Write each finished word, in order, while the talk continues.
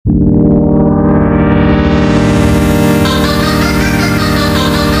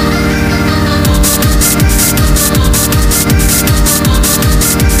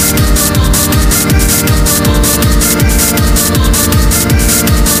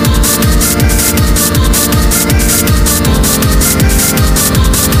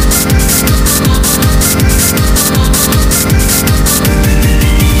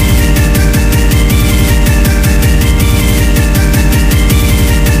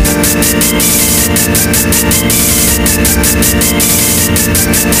So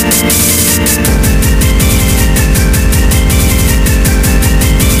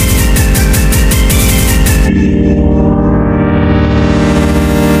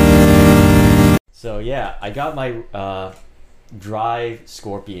yeah, I got my Drive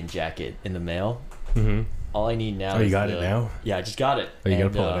Scorpion jacket in the mail. Mm-hmm. All I need now Oh, you got it now? Yeah, I just got it. Oh, you gotta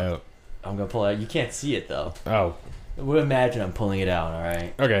pull it out. I'm gonna pull it out. You can't see it though. Oh. We'll imagine I'm pulling it out,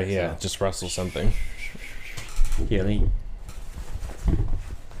 alright? Okay, yeah. So. Just rustle something. Here, let me...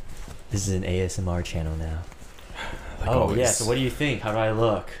 This is an ASMR channel now. Like oh, always. yeah, so what do you think? How do I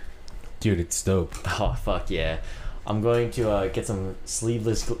look? Dude, it's dope. Oh, fuck yeah. I'm going to get some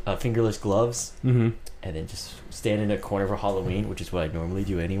sleeveless, fingerless gloves. Mm-hmm. And then just stand in a corner for Halloween, which is what I normally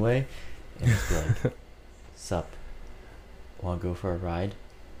do anyway. And just be like, sup? Wanna go for a ride?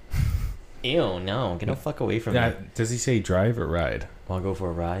 Ew, no. Get the fuck away from me. Does he say drive or ride? Wanna go for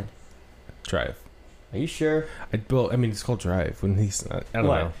a ride? Drive. Are you sure? I mean, it's called drive. When he's not, I don't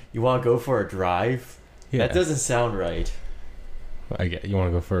know. You wanna go for a drive? Yeah. That doesn't sound right. I get. You want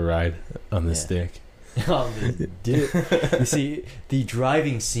to go for a ride on this dick? You see, the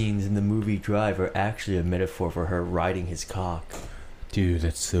driving scenes in the movie Drive are actually a metaphor for her riding his cock. Dude,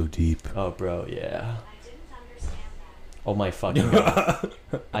 that's so deep. Oh, bro, yeah. I didn't understand that. Oh my fucking god!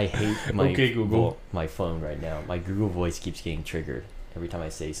 I hate my Google. My phone right now. My Google Voice keeps getting triggered every time I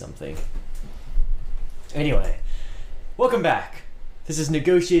say something. Anyway, welcome back. This is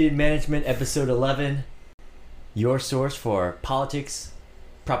Negotiated Management, episode 11. Your source for politics,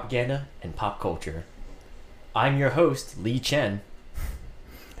 propaganda, and pop culture. I'm your host, Lee Chen.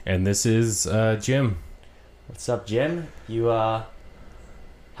 And this is Jim. What's up, Jim? You,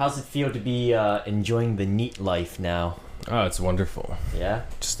 how's it feel to be enjoying the neat life now? Oh, it's wonderful. Yeah?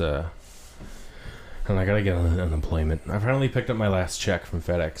 Just, and I gotta get on unemployment. I finally picked up my last check from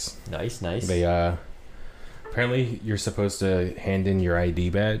FedEx. Nice, nice. They, apparently you're supposed to hand in your ID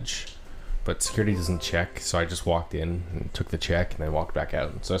badge, but security doesn't check, so I just walked in and took the check and then walked back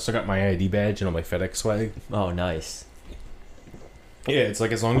out. So I still got my ID badge and all my FedEx swag. Oh, nice. Yeah, it's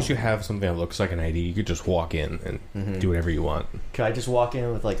like as long as you have something that looks like an ID, you could just walk in and do whatever you want. Could I just walk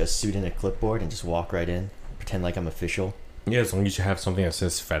in with like a suit and a clipboard and just walk right in? Pretend like I'm official? Yeah, as long as you have something that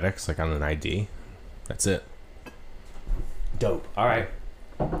says FedEx, like on an ID. That's it. Dope. Alright.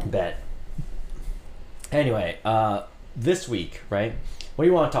 Bet. Anyway, this week, right? What do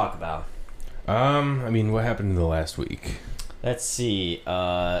you want to talk about? I mean, what happened in the last week? Let's see.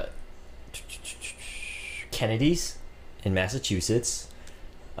 Kennedy's in Massachusetts.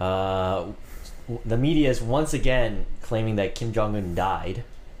 The media is once again claiming that Kim Jong-un died.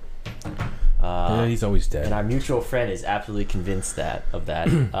 Yeah, he's always dead. And our mutual friend is absolutely convinced of that.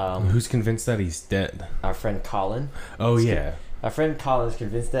 Who's convinced that he's dead? Our friend Colin. Oh, yeah. Our friend Colin is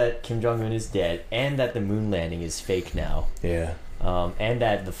convinced that Kim Jong-un is dead and that the moon landing is fake now. Yeah. And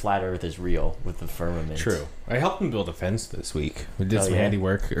that the flat earth is real with the firmament. True. I helped him build a fence this week. We did some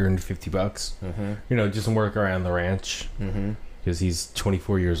handiwork, earned $50. Mm-hmm. You know, just some work around the ranch. Mm-hmm. Because he's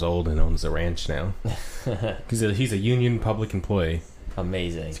 24 years old and owns a ranch now. Because he's a union public employee.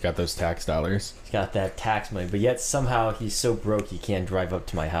 Amazing. He's got those tax dollars. He's got that tax money, but yet somehow he's so broke he can't drive up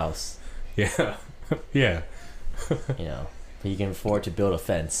to my house. Yeah. Yeah. You know, but he can afford to build a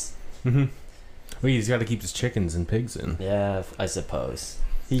fence. Mm-hmm. Well, he's got to keep his chickens and pigs in. Yeah, I suppose.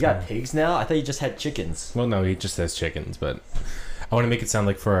 He got pigs now? I thought he just had chickens. Well, no, he just has chickens, but I want to make it sound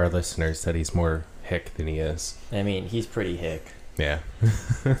like for our listeners that he's more hick than he is. I mean, he's pretty hick. Yeah.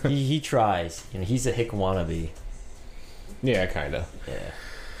 he tries. You know, he's a hick wannabe. Yeah, kind of. Yeah.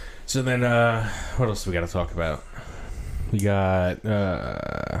 So then, what else do we got to talk about? We got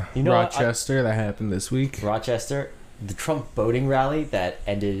Rochester that happened this week. Rochester, the Trump voting rally that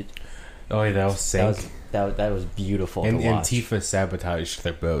ended. Oh, yeah, that was sick. That was beautiful and to watch. Antifa sabotaged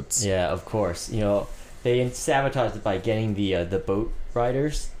their boats. Yeah, of course. You know, they sabotaged it by getting the boat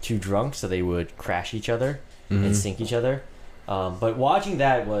riders too drunk so they would crash each other and sink each other. But watching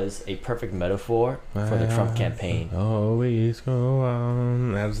that was a perfect metaphor for the Trump campaign. Always go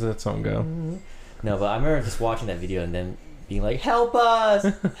on. How does that song go? No, but I remember just watching that video and then being like, "Help us!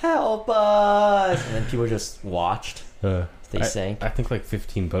 Help us!" And then people just watched. They sank. I think like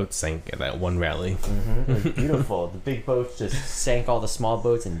 15 boats sank at that one rally. It was beautiful. The big boats just sank all the small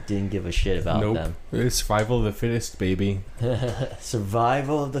boats and didn't give a shit about them. It's survival of the fittest, baby.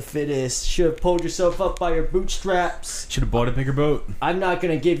 Survival of the fittest. Should have pulled yourself up by your bootstraps. Should have bought a bigger boat. I'm not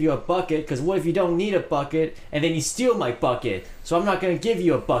going to give you a bucket, because what if you don't need a bucket, and then you steal my bucket? So I'm not going to give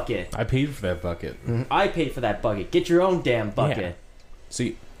you a bucket. I paid for that bucket. I paid for that bucket. Get your own damn bucket. Yeah.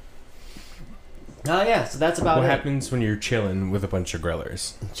 See, Oh yeah, so that's about What it. happens when you're chilling with a bunch of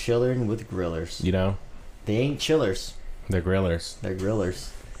grillers? Chilling with grillers. You know, They ain't chillers. they're grillers. They're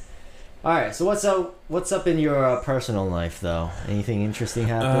grillers. All right. So what's up in your personal life though? Anything interesting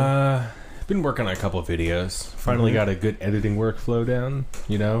happen? Been working on a couple of videos. Finally got a good editing workflow down.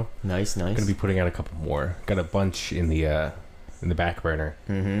 You know, Nice. gonna be putting out a couple more. Got a bunch in the back burner.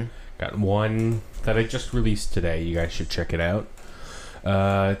 Mm-hmm. Got one that I just released today. You guys should check it out.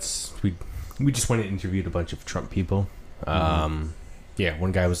 We just went and interviewed a bunch of Trump people. Yeah,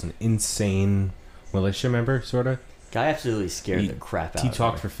 one guy was an insane militia member, sort of. Guy absolutely scared the crap out. He of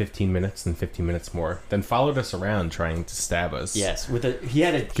talked me. for 15 minutes and 15 minutes more, then followed us around trying to stab us. Yes, he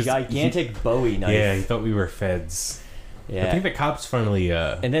had a gigantic Bowie knife. Yeah, he thought we were feds. Yeah. I think the cops finally.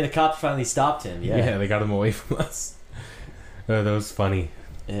 And then the cops finally stopped him. Yeah. They got him away from us. That was funny.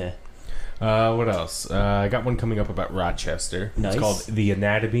 Yeah. What else? I got one coming up about Rochester. Nice. It's called The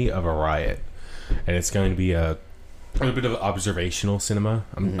Anatomy of a Riot, and it's going to be a bit of observational cinema.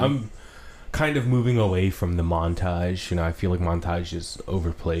 I'm kind of moving away from the montage. You know, I feel like montage is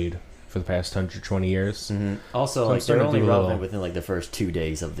overplayed for the past 120 years. Mm-hmm. Also, So I'm like they're starting to only do a relevant little- within like the first 2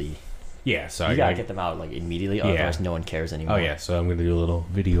 days of the. Yeah, so You I gotta get them out like immediately, otherwise no one cares anymore. Oh yeah, so I'm going to do a little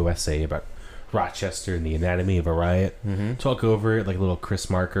video essay about Rochester and the anatomy of a riot. Mm-hmm. Talk over it like a little Chris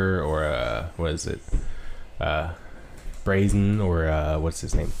Marker or what is it? Brazen or what's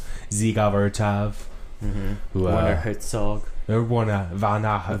his name? Ziga Vertov. Mm-hmm. Who, Werner Herzog. Werner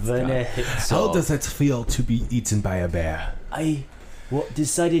Werner Herzog. How does it feel to be eaten by a bear? I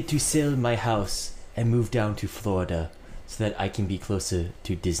decided to sell my house and move down to Florida so that I can be closer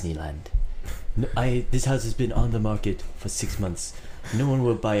to Disneyland. This house has been on the market for 6 months. No one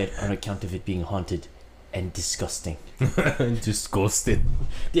will buy it on account of it being haunted and disgusting. Disgusted.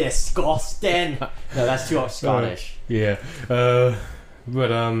 Disgusting! No, that's too Scottish. Yeah.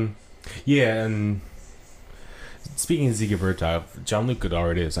 Yeah, and speaking of Ziga Vertov, Jean-Luc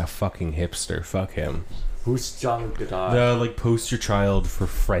Godard is a fucking hipster. Fuck him. Who's Jean-Luc Godard? The like poster child for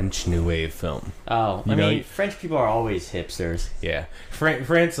French New Wave film. Oh, You I know, mean, French people are always hipsters. Yeah,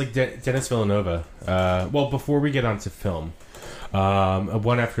 France like Denis Villeneuve. Well, before we get onto film,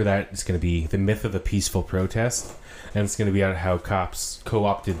 one after that is going to be The Myth of the Peaceful Protest, and it's going to be about how cops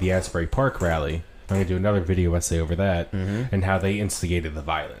co-opted the Asbury Park rally. I'm going to do another video essay over that, and how they instigated the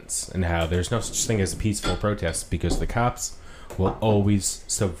violence, and how there's no such thing as a peaceful protest because the cops will always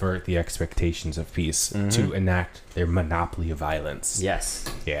subvert the expectations of peace to enact their monopoly of violence. Yes.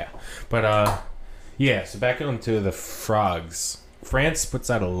 Yeah. But, yeah, so back onto the frogs. France puts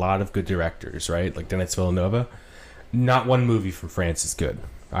out a lot of good directors, right? Like Denis Villeneuve. Not one movie from France is good.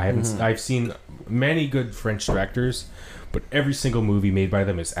 I've seen many good French directors, but every single movie made by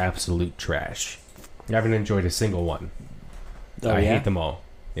them is absolute trash. I haven't enjoyed a single one. Oh, I yeah? hate them all.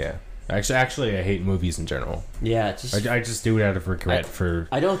 Yeah. Actually, I hate movies in general. Yeah, just I just do it out of regret for...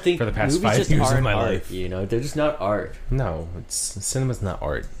 I don't think for the past movies 5 just years of aren't my art, life. You know, they're just not art. No, cinema's not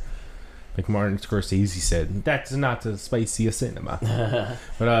art. Like Martin Scorsese said, that's not the spicy of cinema.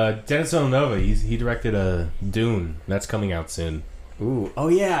 But Denis Villeneuve, he directed Dune. That's coming out soon. Ooh, oh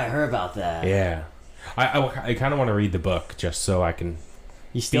yeah, I heard about that. Yeah. I kind of want to read the book just so I can...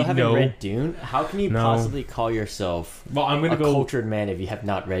 You still haven't read Dune? How can you possibly call yourself Well, I'm going a to go... cultured man if you have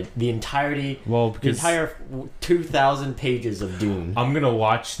not read the entirety, Well, the because entire 2,000 pages of Dune? I'm going to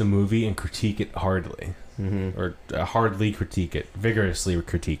watch the movie and critique it hardly. Or hardly critique it. Vigorously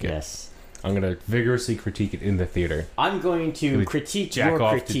critique it. Yes. I'm going to vigorously critique it in the theater. I'm going to Gonna critique Jack your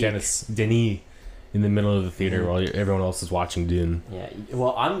off critique. to Denis in the middle of the theater while everyone else is watching Dune. Yeah,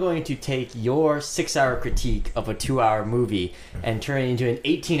 well, I'm going to take your 6-hour critique of a 2-hour movie and turn it into an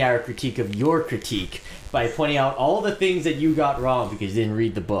 18-hour critique of your critique by pointing out all the things that you got wrong because you didn't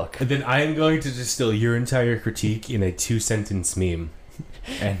read the book. And then I am going to distill your entire critique in a 2-sentence meme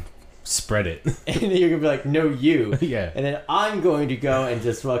and spread it. And then you're going to be like, no, you. Yeah. And then I'm going to go and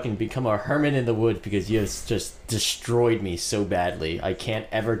just fucking become a hermit in the woods because you have just destroyed me so badly. I can't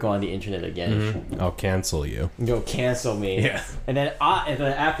ever go on the internet again. I'll cancel you. Go cancel me. Yeah. And then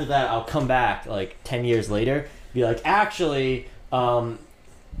after that, I'll come back like 10 years later, be like, actually, a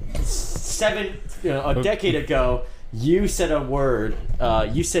decade ago, you said a word,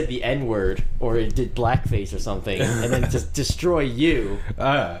 you said the N-word, or it did blackface or something, and then just destroy you.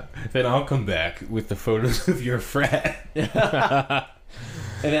 Then I'll come back with the photos of your frat. And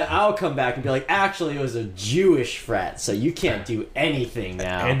then I'll come back and be like, actually, it was a Jewish frat, so you can't do anything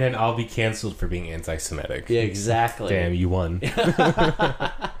now. And then I'll be canceled for being anti-Semitic. Yeah, exactly. Damn, you won.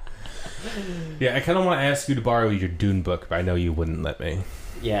 Yeah, I kind of want to ask you to borrow your Dune book, but I know you wouldn't let me.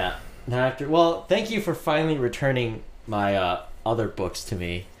 Yeah. Well, thank you for finally returning my other books to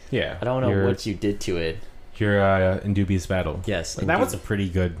me. Yeah. I don't know what you did to it. Your In Dubious Battle. Yes. That was a pretty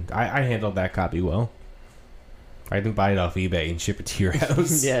good... I handled that copy well. I didn't buy it off eBay and ship it to your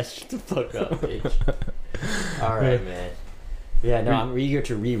house. Yeah, shut the fuck up, bitch. Alright, man. Yeah, no, I'm eager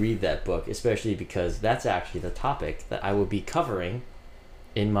to reread that book, especially because that's actually the topic that I will be covering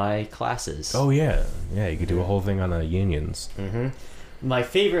in my classes. Oh, yeah. Yeah, you could do a whole thing on unions. Mm-hmm. My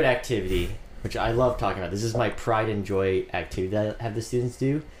favorite activity, which I love talking about, this is my pride and joy activity that I have the students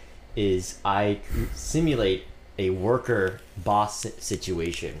do, is I simulate a worker boss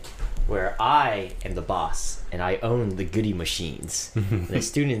situation where I am the boss and I own the goodie machines. And the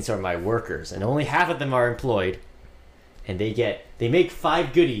students are my workers, and only half of them are employed, and they make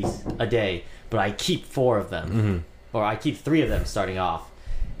 5 goodies a day, but I keep 4 of them, or I keep 3 of them starting off,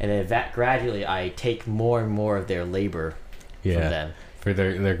 and then gradually I take more and more of their labor from them for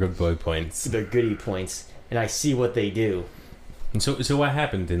their good boy points, their goodie points, and I see what they do. And so what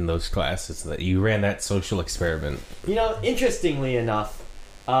happened in those classes that you ran that social experiment? You know, interestingly enough,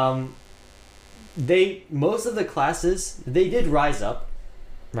 most of the classes, they did rise up,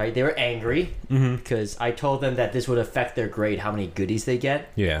 right? They were angry because I told them that this would affect their grade, how many goodies they get.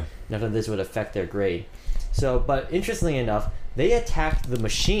 Yeah. None of this would affect their grade. So, but interestingly enough, they attacked the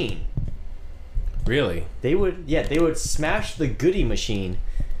machine. Really? They would smash the goodie machine,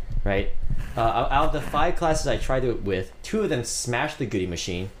 right? Out of the 5 classes I tried it with, 2 of them smashed the goodie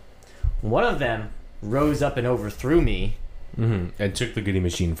machine. One of them rose up and overthrew me. And took the goodie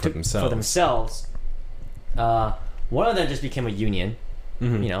machine for themselves. One of them just became a union.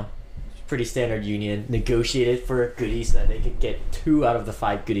 You know, pretty standard union. Negotiated for goodies so that they could get 2 out of the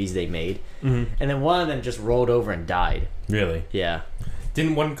 5 goodies they made. And then one of them just rolled over and died. Really? Yeah.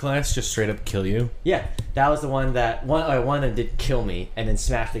 Didn't one class just straight up kill you? Yeah, that was the one that one of them did kill me and then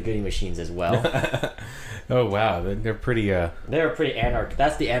smash the goodie machines as well. Oh wow, they're pretty. They're pretty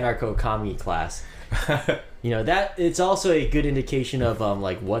That's the anarcho-commie class. You know, that it's also a good indication of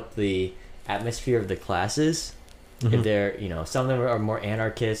like what the atmosphere of the class is. If they're, you know, some of them are more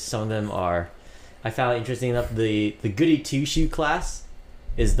anarchists, some of them are. I found it interesting enough. The goody 2-shoe class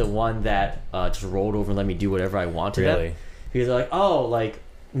is the one that just rolled over and let me do whatever I wanted. Really? Because they're like, oh, like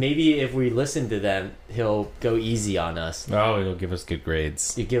maybe if we listen to them, he'll go easy on us. Oh, he'll give us good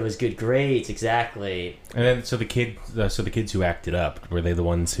grades. You give us good grades, exactly. And then, so the kids who acted up, were they the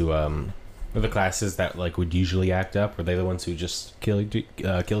ones who were the classes that like would usually act up? Were they the ones who just killed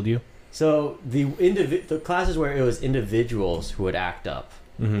you? So the classes where it was individuals who would act up,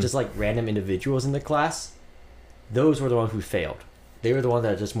 just like random individuals in the class, those were the ones who failed. They were the ones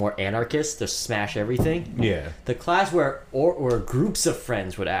that are just more anarchists, to smash everything. Yeah. The class where groups of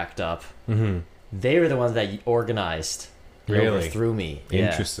friends would act up, they were the ones that organized. Really? Overthrew me.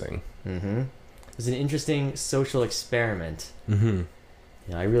 Interesting. Yeah. It was an interesting social experiment. Yeah,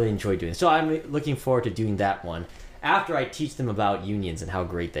 I really enjoyed doing it. So I'm looking forward to doing that one after I teach them about unions and how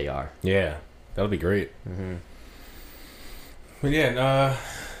great they are. Yeah, that'll be great. But yeah,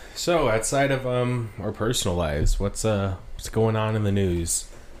 so outside of our personal lives, what's going on in the news?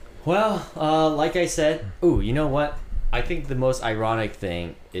 Well, like I said, you know what? I think the most ironic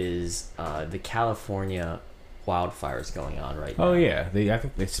thing is the California wildfires going on right now. Oh yeah, I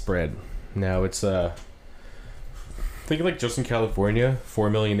think they spread. Now it's I think like just in California, 4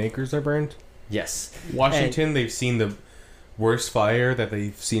 million acres are burned. Yes. Washington, they've seen the worst fire that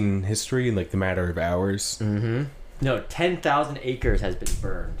they've seen in history in like the matter of hours. No, 10,000 acres has been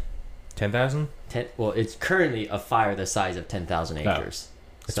burned. 10,000? Well, it's currently a fire the size of 10,000 acres.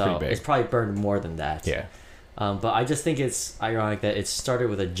 That's so pretty big. It's probably burned more than that. Yeah. But I just think it's ironic that it started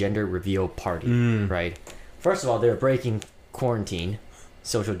with a gender reveal party, right? First of all, they were breaking quarantine,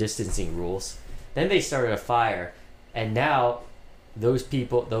 social distancing rules. Then they started a fire, and now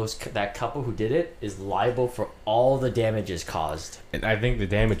that couple who did it is liable for all the damages caused. And I think the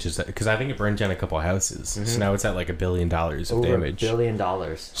damage is because I think it burned down a couple of houses. So now it's at like $1 billion of Over damage. $1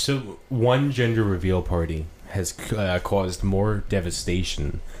 billion. So one gender reveal party has caused more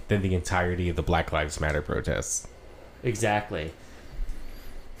devastation than the entirety of the Black Lives Matter protests. Exactly.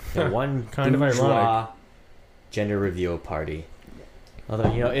 One kind of bourgeois ironic. gender reveal party.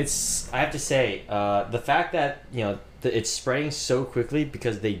 Although, you know, I have to say, the fact that, you know, it's spreading so quickly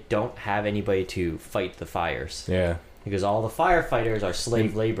because they don't have anybody to fight the fires. Yeah. Because all the firefighters are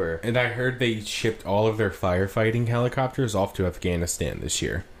slave labor. And I heard they shipped all of their firefighting helicopters off to Afghanistan this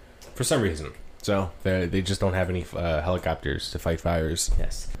year. For some reason. So, they just don't have any helicopters to fight fires.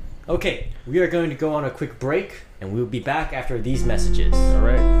 Yes. Okay, we are going to go on a quick break, and we'll be back after these messages. All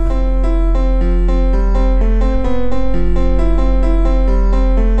right.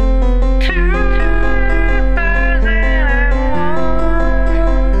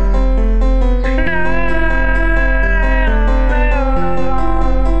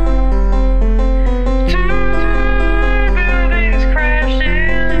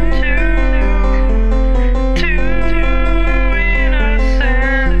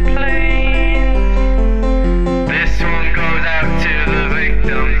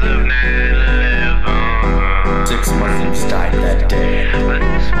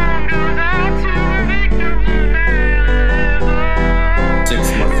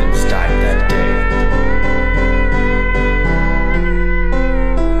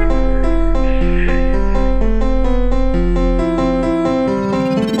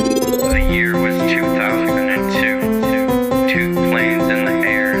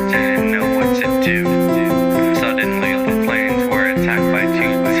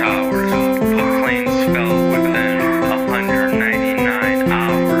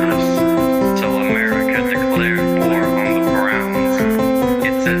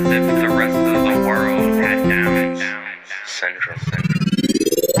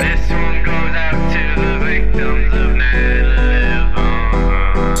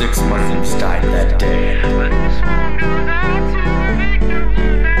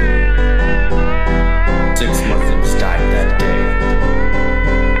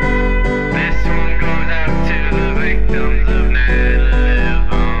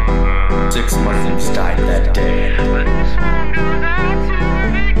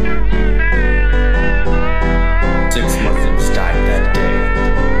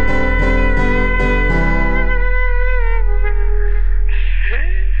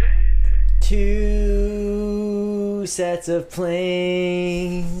 sets of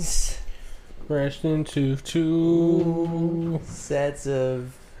planes. Crashed into two. Sets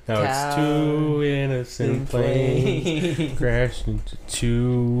of Now it's two innocent planes. Crashed into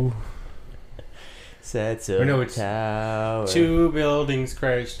two. Sets of Or no, it's towers. Two buildings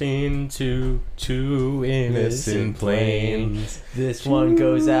crashed into two innocent planes. This one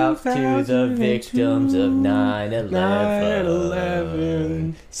goes out to the victims of 9/11.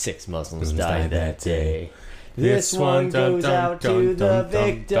 9/11. 6 Muslims died that day. This one dun, goes dun, out dun, to the dun, dun,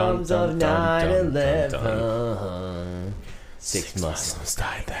 victims dun, of dun, dun, 9/11. 6 Muslims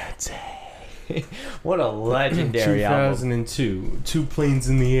died that day. What a legendary album. 2002. Two planes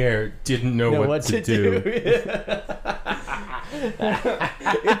in the air didn't know what to do.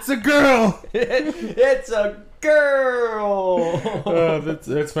 It's a girl. It's a girl.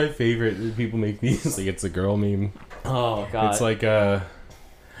 That's my favorite. People make these like it's a girl meme. Oh god. It's like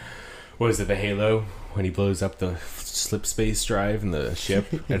what is it? The Halo when he blows up the slip space drive in the ship,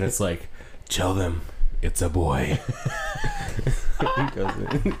 and it's like, tell them it's a boy. Because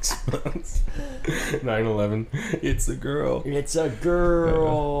it explodes. 9/11. It's a girl. It's a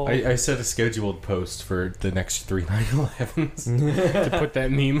girl. I set a scheduled post for the next 3 9/11s to put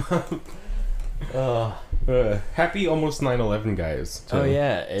that meme up. Happy almost 9/11, guys. Oh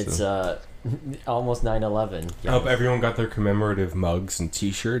yeah, it's almost 9/11. I hope everyone got their commemorative mugs and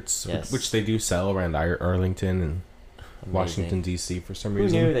T-shirts, Yes. which they do sell around Arlington and Washington D.C. for some Who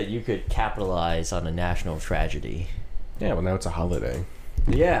reason. knew that you could capitalize on a national tragedy? Yeah, well now it's a holiday.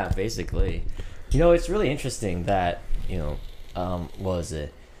 Yeah, basically. You know, it's really interesting that, what was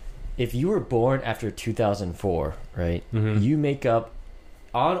it? If you were born after 2004, right? Mhm. You make up,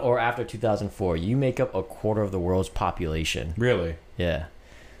 on or after 2004, you make up a quarter of the world's population. Really? Yeah.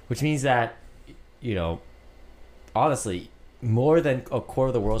 Which means that, honestly, more than a quarter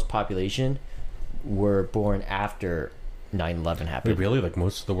of the world's population were born after 9/11 happened. Wait, really? Like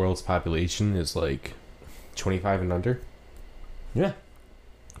most of the world's population is like 25 and under? Yeah.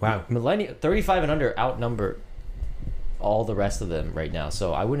 Wow. 35 and under outnumber all the rest of them right now.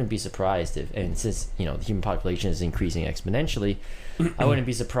 So I wouldn't be surprised if, and since, the human population is increasing exponentially, I wouldn't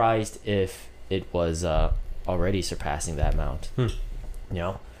be surprised if it was already surpassing that amount.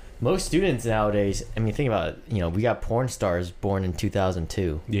 Most students nowadays, I mean, think about it, we got porn stars born in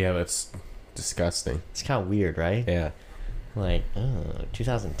 2002. Yeah, that's disgusting. It's kind of weird, right? Yeah. Like,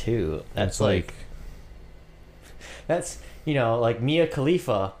 2002. That's like like Mia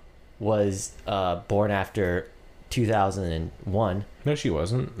Khalifa was born after 2001. No, she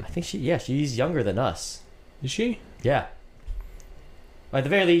wasn't. I think she's younger than us. Is she? Yeah. At the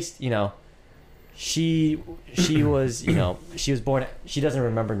very least, she was, she was born, she doesn't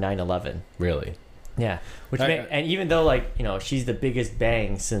remember 9/11. Really? Yeah. And even though she's the biggest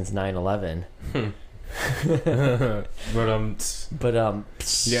bang since 9/11. But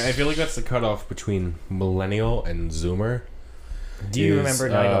yeah, I feel like that's the cutoff between millennial and Zoomer. Do you remember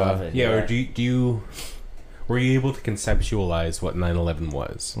 9/11? Yeah, or do you were you able to conceptualize what 9/11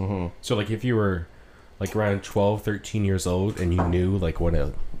 was? Mm-hmm. So like if you were like around 12, 13 years old and you knew like what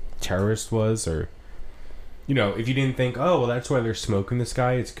a terrorist was, or if you didn't think, oh well, that's why there's smoke in the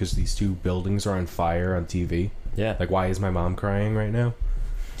sky, it's because these two buildings are on fire on TV. Yeah. Like, why is my mom crying right now?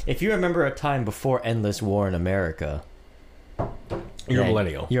 If you remember a time before endless war in America, You're a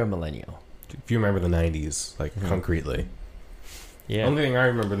millennial. You're a millennial. If you remember the 90s, like concretely. Yeah. The only thing I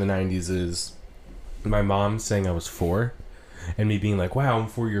remember in the 90s is my mom saying I was 4 and me being like, wow, I'm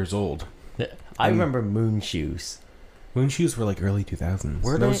 4 years old. I remember moon shoes. Moon shoes were like early 2000s.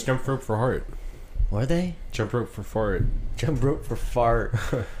 Were That they? was Jump Rope for Heart. Were they? Jump Rope for Fart. Jump rope for fart.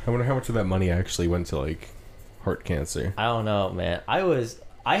 I wonder how much of that money actually went to like heart cancer. I don't know, man.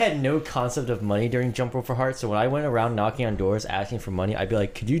 I had no concept of money during Jump Rope for Heart, so when I went around knocking on doors asking for money, I'd be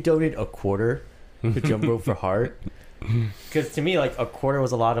like, could you donate a quarter to Jump Rope for Heart? Because to me, like, a quarter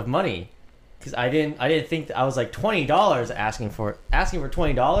was a lot of money. Because I didn't think I was like $20 asking for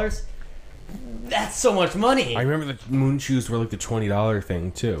 $20. That's so much money. I remember the moon shoes were like the $20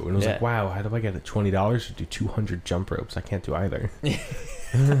 thing too, and I was Yeah. like, wow, how do I get $20 to do 200 jump ropes? I can't do either.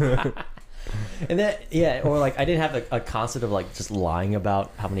 And then or like I didn't have a concept of like just lying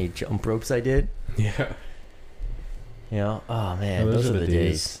about how many jump ropes I did. Yeah. Oh man, Oh, those are the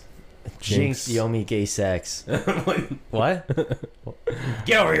days. Jinx, the only gay sex. What?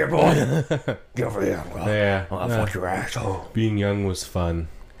 Get over here, boy. Get over here, bro. Yeah. I'll fuck your asshole. Being young was fun.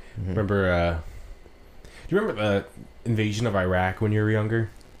 Remember? Do you remember the invasion of Iraq when you were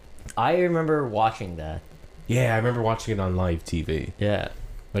younger? I remember watching that. Yeah, I remember watching it on live TV. Yeah.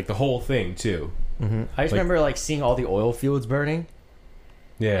 Like the whole thing too. I just remember like seeing all the oil fields burning,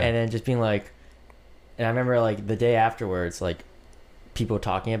 Yeah. and then just being like, And I remember like the day afterwards, like people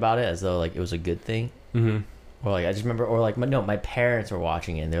talking about it as though like it was a good thing. Mm-hmm. Or like I just remember, or like my parents were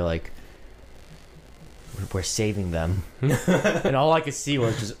watching it and they're like, we're saving them. And all I could see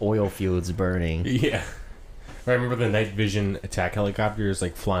was just oil fields burning. Yeah. I remember the night vision attack helicopters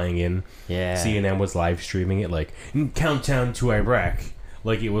like flying in. Yeah. CNN was live streaming it like countdown to Iraq,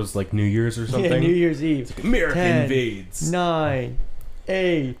 like it was like New Year's or something. Yeah, New Year's Eve. America 10, invades. 9,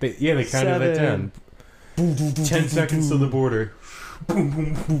 8. They counted that down. 10 seconds to the border. Boom,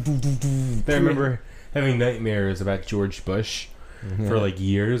 boom, boom, boom, boom, boom. I remember having nightmares about George Bush for like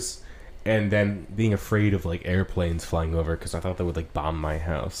years, and then being afraid of like airplanes flying over because I thought they would like bomb my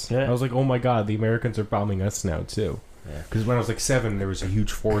house. Yeah. I was like, oh my god, the Americans are bombing us now too. Because when I was like 7, there was a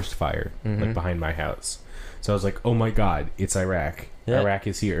huge forest fire like behind my house. So I was like, oh my god, it's Iraq. Yeah. Iraq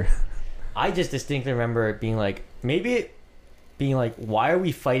is here. I just distinctly remember it being like, why are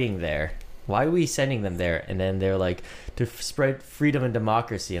we fighting there? Why are we sending them there? And then they're like, to spread freedom and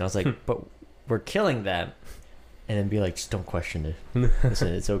democracy. And I was like, but we're killing them. And then be like, just don't question it. Listen,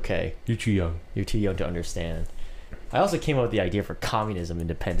 it's okay. You're too young. You're too young to understand. I also came up with the idea for communism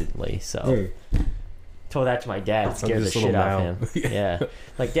independently. So told that to my dad. It scared the shit out of him. Yeah.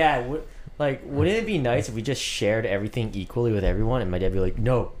 Like, Dad, wouldn't it be nice if we just shared everything equally with everyone? And my dad would be like,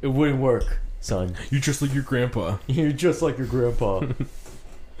 no, it wouldn't work, son. You're just like your grandpa. You're just like your grandpa.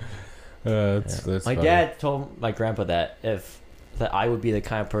 That's My funny. dad told my grandpa that I would be the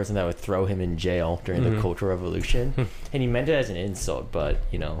kind of person that would throw him in jail during the Cultural Revolution. And he meant it as an insult, but,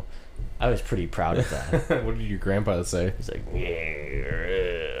 you know, I was pretty proud of that. What did your grandpa say? He's like,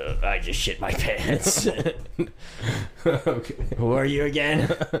 yeah, I just shit my pants. Okay. Who are you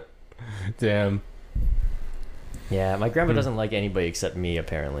again? Damn. Yeah, my grandpa doesn't like anybody except me,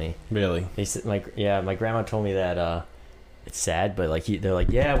 apparently. Really? They said, my grandma told me that it's sad, but like they're like,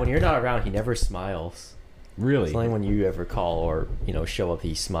 yeah, when you're not around, he never smiles. Really? It's only when you ever call or, you know, show up,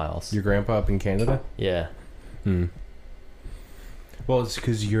 he smiles. Your grandpa up in Canada? Yeah. Well, it's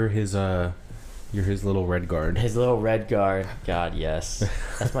because you're his little red guard. His little red guard. God, yes.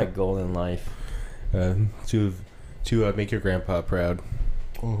 That's my goal in life. To make your grandpa proud.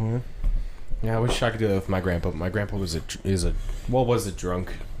 Mm-hmm. Yeah, I wish I could do that with my grandpa. But my grandpa was a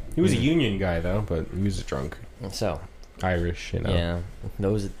drunk. He was a union guy though, but he was a drunk. So. Irish, you know. Yeah.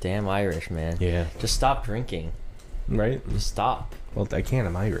 Those damn Irish, man. Yeah. Just stop drinking. Right? Just stop. Well, I can't.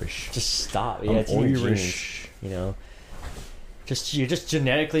 I'm Irish. Just stop. Yeah, I'm it's in your Irish. genes, you know. You're just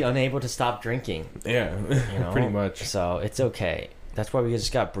genetically unable to stop drinking. Yeah. You know? Pretty much. So it's okay. That's why we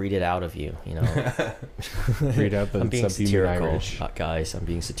just got breeded out of you, you know. Breed out the I'm being subhuman satirical, Irish. guys. I'm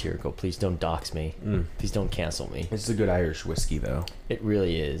being satirical. Please don't dox me. Please don't cancel me. It's a good Irish whiskey though. It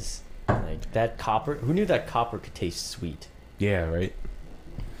really is. Like that copper. Who knew that copper could taste sweet? Yeah, right.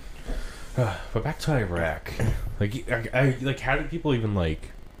 But back to Iraq. Like, how did people even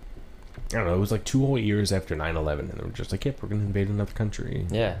like? I don't know. It was like 2 whole years after 9/11, and they were just like, "Yep, we're gonna invade another country."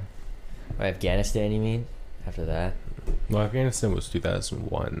 Yeah. Afghanistan, you mean? After that? Well, Afghanistan was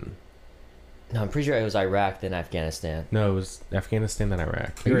 2001. No, I'm pretty sure it was Iraq, then Afghanistan. No, it was Afghanistan, then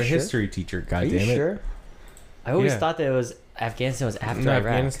Iraq. Are You're you a sure? history teacher. God Are damn you it. sure? I always Yeah. thought that it was Afghanistan was after No, Iraq.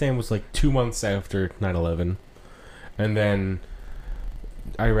 Afghanistan was like 2 months after 9/11, and then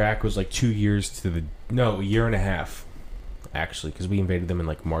Iraq was like 2 years to the a year and a half, actually, because we invaded them in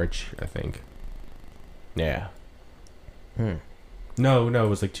like March, I think. Yeah. No, it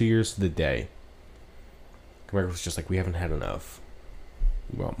was like 2 years to the day. America was just like, we haven't had enough.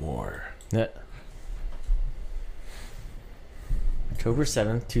 We want more. Yeah. October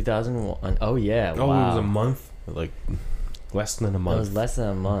 7th, 2001. Oh, yeah. Oh, wow. it was a month? Like, less than a month. It was less than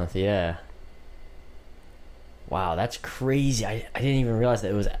a month, yeah. Wow, that's crazy. I didn't even realize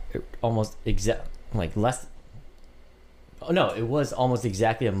that it was almost less. Oh, no, it was almost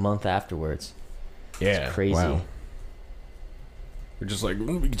exactly a month afterwards. Yeah. It's crazy. Wow. We're just like,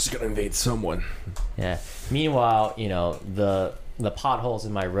 we just gotta invade someone. Yeah. Meanwhile, you know, the potholes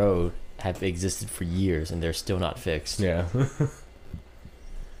in my road have existed for years and they're still not fixed. Yeah.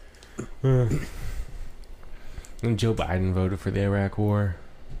 And Joe Biden voted for the Iraq War.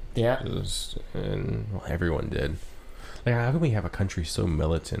 Yeah. And everyone did. Like, how can we have a country so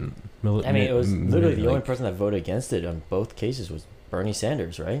militant? I mean, it was literally the only person that voted against it on both cases was Bernie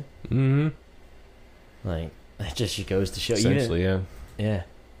Sanders, right? Mm-hmm. Like, it just goes to show. Essentially, yeah. Yeah.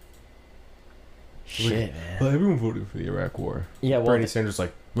 Shit, man. Well, everyone voted for the Iraq War. Yeah, well, Bernie Sanders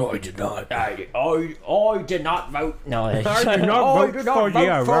like, no, I did not. I did not vote. No, I did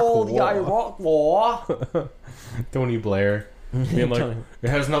not vote for the Iraq War. Tony Blair. Being like, it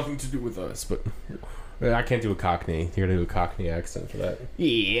has nothing to do with us, but I can't do a Cockney. You're gonna do a Cockney accent for that.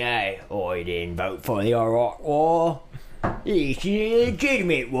 Yeah, I didn't vote for the Iraq War. It's a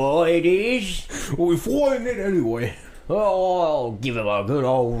legitimate war, it is. Well, we're fighting it anyway. Oh, I'll give him a good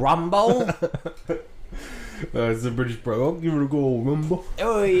old rumble. It's the British bro. I'll give it a go, old rumble.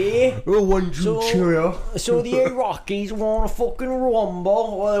 Oh, yeah. Oh, 1, 2, cheer. So the Iraqis want a fucking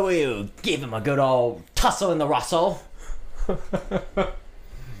rumble. Well, we'll give him a good old tussle in the rustle.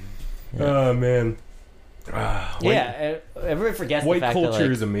 Oh, man. Everyone forgets White the fact culture that,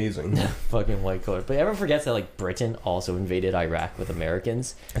 like, is amazing. fucking white culture. But everyone forgets that, like, Britain also invaded Iraq with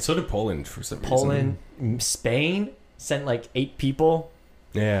Americans. And so did Poland for some reason. Poland, Spain sent, like, 8 people.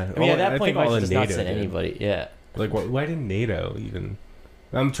 Yeah. I mean, at that point, all you might in just not NATO send did. anybody. Yeah. Like, why didn't NATO even?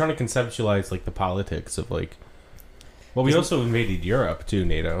 I'm trying to conceptualize, like, the politics of, like... Well, we also invaded Europe, too,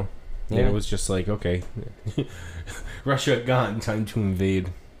 NATO. Yeah. And it was just like, okay. Russia gone, time to invade.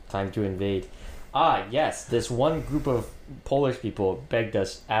 Time to invade. Ah, yes. This one group of Polish people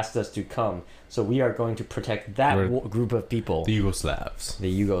asked us to come. So we are going to protect that group of people. The Yugoslavs.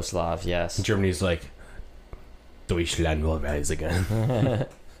 The Yugoslavs, yes. And Germany's like, Deutschland will rise again.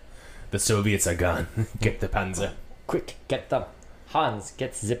 The Soviets are gone. Get the Panzer. Quick, get them. Hans,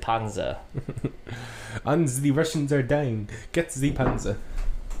 get the Panzer. Hans, the Russians are dying. Get the Panzer.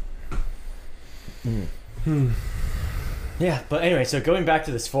 Yeah, but anyway, so going back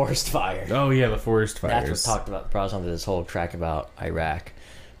to this forest fire. Oh, yeah, the forest fires. That's what brought us onto this whole track about Iraq.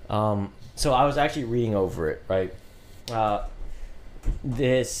 So I was actually reading over it, right?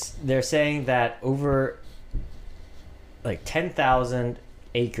 They're saying that over like 10,000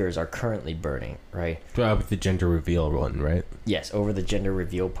 acres are currently burning, right? With the gender reveal one, right? Yes, over the gender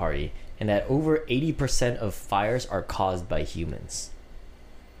reveal party. And that over 80% of fires are caused by humans.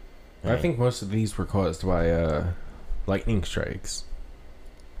 I think most of these were caused by lightning strikes.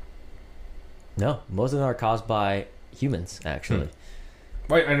 No, most of them are caused by humans, actually.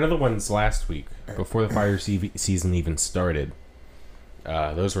 Right, another one's last week, before the fire season even started.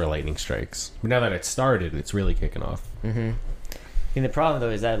 Those were lightning strikes. But now that it started, it's really kicking off. Mm-hmm. I think the problem though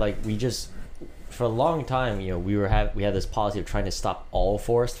is that like we just for a long time, you know, we had this policy of trying to stop all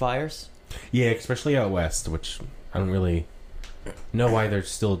forest fires. Yeah, especially out west, which I don't really know why they're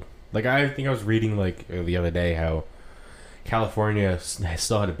still like. I think I was reading like the other day how California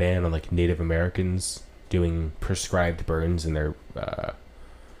still had a ban on like Native Americans doing prescribed burns in their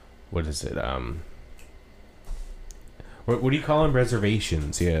what is it? What do you call them?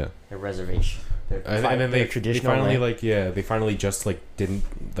 Reservations? Yeah. A reservation. And then they traditional finally land. they finally just like didn't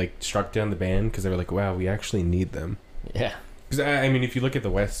like struck down the ban because they were like, wow, we actually need them. Yeah. Because I mean, if you look at the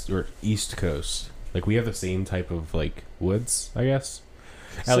west or east coast, like we have the same type of like woods, I guess.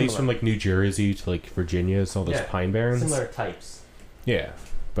 At least from like New Jersey to like Virginia, it's all those pine barrens. Similar types. Yeah,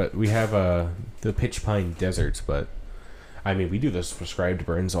 but we have the pitch pine deserts. But I mean, we do those prescribed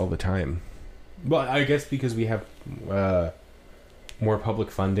burns all the time. Well, I guess because we have more public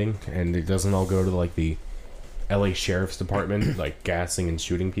funding, and it doesn't all go to like the LA Sheriff's Department, like gassing and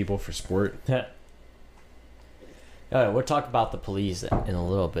shooting people for sport. Yeah. We'll talk about the police in a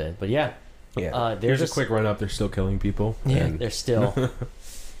little bit, but yeah. Yeah. There's Here's a quick run up. They're still killing people. Yeah, and there's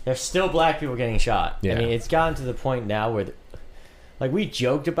still black people getting shot. Yeah. I mean, it's gotten to the point now where, like, we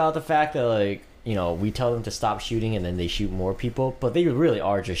joked about the fact that, like, you know, we tell them to stop shooting and then they shoot more people, but they really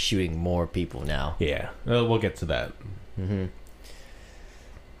are just shooting more people now. Yeah, we'll get to that. Mm-hmm.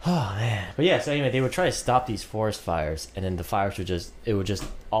 Oh man, but yeah. So anyway, they would try to stop these forest fires, and then the fires would just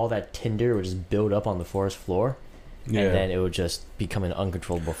all that tinder would just build up on the forest floor. Yeah. And then it would just become an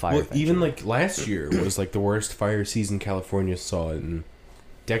uncontrollable fire. Well, even like last year was like the worst fire season California saw in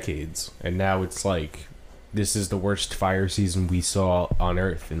decades, and now it's like this is the worst fire season we saw on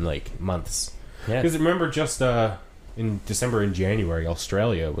Earth in like months. Yeah. Because remember, just in December and January,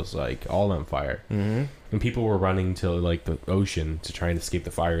 Australia was like all on fire, and people were running to like the ocean to try and escape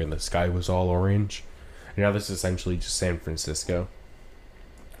the fire, and the sky was all orange. And now this is essentially just San Francisco.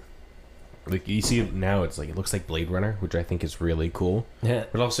 Like you see it now, it's like it looks like Blade Runner, which I think is really cool. Yeah.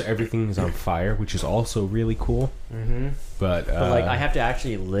 But also everything is on fire, which is also really cool. Mm-hmm. But like I have to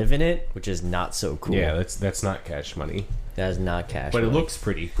actually live in it, which is not so cool. Yeah, that's not cash money. That is not cash. But money. it looks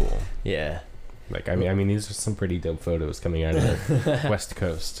pretty cool. Yeah. Like I mean these are some pretty dope photos coming out of the West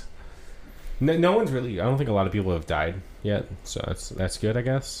Coast. No one's really. I don't think a lot of people have died yet, so that's good, I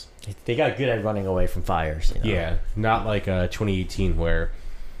guess. They got good at running away from fires. You know? Yeah, not like 2018 where,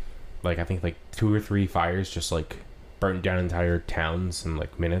 like I think like 2 or 3 fires just like burnt down entire towns in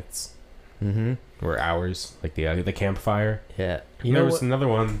like minutes. Mm-hmm. Or hours, like the campfire. Yeah. There was another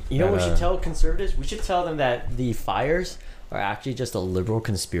one. You know what we should tell conservatives? We should tell them that the fires are actually just a liberal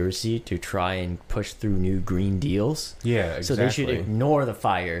conspiracy to try and push through new green deals. Yeah, exactly. So they should ignore the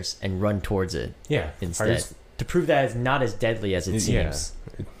fires and run towards it Yeah, instead. To prove that it's not as deadly as it seems.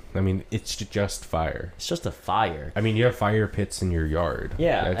 Yeah. I mean, it's just fire. It's just a fire. I mean, you have fire pits in your yard.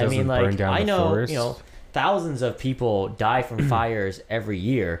 Yeah, That I mean, doesn't burn like, down I the know, forest. you know, thousands of people die from fires every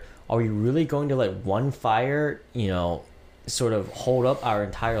year. Are we really going to let one fire, you know, sort of hold up our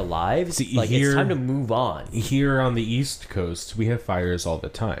entire lives? See, like, here- it's time to move on. Here on the East Coast, we have fires all the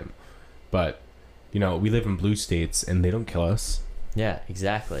time. But, you know, we live in blue states and they don't kill us. Yeah,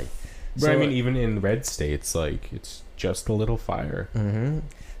 exactly. But I mean, even in red states, like, it's just a little fire. Mm-hmm.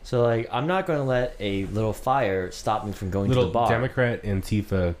 So, like, I'm not going to let a little fire stop me from going to Little the bar. Democrat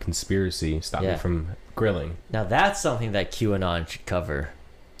Antifa conspiracy stop Yeah. me from grilling. Now, that's something that QAnon should cover.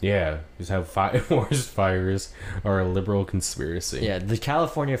 Yeah, is how forest fires are a liberal conspiracy. Yeah, the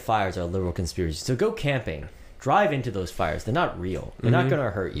California fires are a liberal conspiracy. So go camping. Drive into those fires. They're not real. They're not Mhm. going to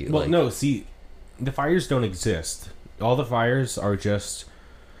hurt you. Well, like, no, see, the fires don't exist. All the fires are just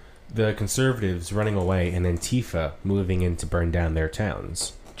the conservatives running away and Antifa moving in to burn down their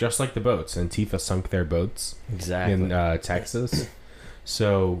towns. Just like the boats. Antifa sunk their boats Exactly. in Texas.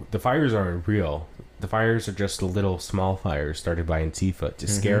 So the fires aren't real. The fires are just little small fires started by Antifa to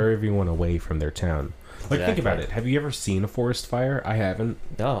scare everyone away from their town. Like, think about Exactly. it. Have you ever seen a forest fire? I haven't.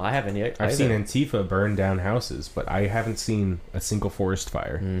 No, I haven't yet. I've either. seen Antifa burn down houses, but I haven't seen a single forest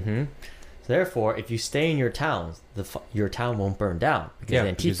fire. Mm-hmm. So therefore, if you stay in your town, your town won't burn down because Yeah,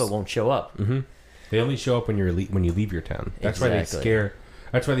 Antifa because- won't show up. Mm-hmm. They only show up when when you leave your town. That's why they Exactly. scare.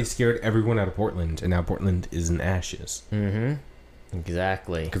 That's why they scared everyone out of Portland, and now Portland is in ashes Mm-hmm.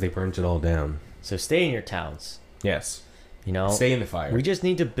 Exactly. because they burned it all down. So stay in your towns. Yes, You know, stay in the fire. we just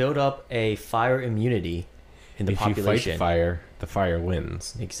need to build up a fire immunity in the if you population. fight the fire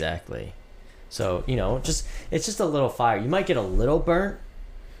wins. Exactly. So, you know, it's just a little fire. You might get a little burnt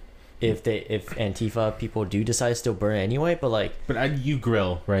if Antifa people do decide to still burn anyway, but like, But you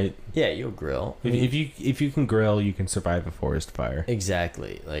grill, right? yeah, you'll grill. I mean, If you can grill, you can survive a forest fire.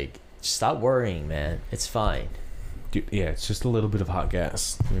 exactly. Like, stop worrying, man. It's fine. Dude, yeah, it's just a little bit of hot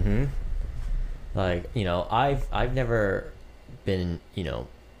gas. Mm-hmm. Like, you know, I've never been, you know,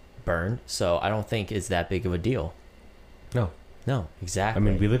 burned, so I don't think it's that big of a deal. No, No, I exactly.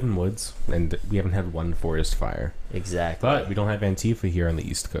 mean we live in woods, and we haven't had one forest fire. exactly. But we don't have Antifa here on the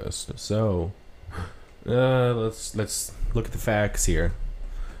East Coast, so let's look at the facts here.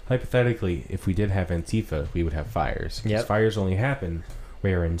 Hypothetically, if we did have Antifa, we would have fires. 'Cause Yep. fires only happen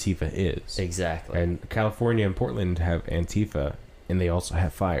where Antifa is. Exactly. And California and Portland have Antifa, and they also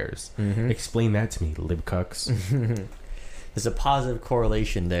have fires. Mm-hmm. Explain that to me, libcucks. There's a positive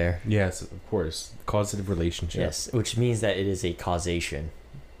correlation there. Yes, of course. Causative relationship. Yes, which means that it is a causation.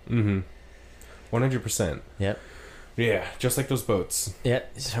 Mm-hmm. 100%. Yep. Yeah, just like those boats.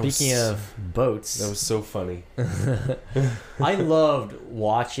 Yep. Speaking was- of boats, That was so funny. I loved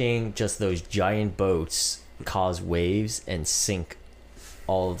watching just those giant boats cause waves and sink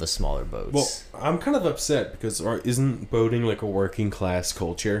all of the smaller boats. Well, I'm kind of upset because isn't boating like a working class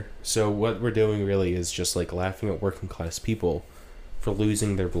culture? So what we're doing really is just like laughing at working class people for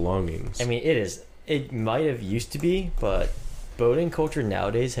losing their belongings. I mean, it is. It might have used to be, but boating culture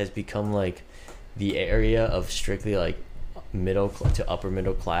nowadays has become like the area of strictly like to upper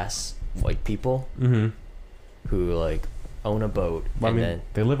middle class white people mm-hmm. who like own a boat Well, I and mean, then.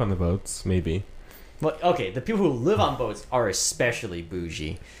 they live on the boats, maybe. Well, okay, the people who live on boats are especially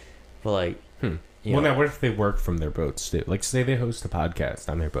bougie, but like, you Well, know, now what if they work from their boats too? Like, say they host a podcast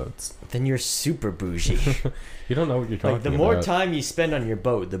on their boats. then you're super bougie. You don't know what you're talking Like the about. more time you spend on your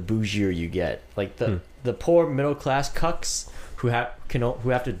boat, the bougier you get. Like the poor middle class cucks who have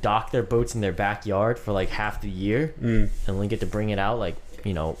to dock their boats in their backyard for like half the year and only get to bring it out like,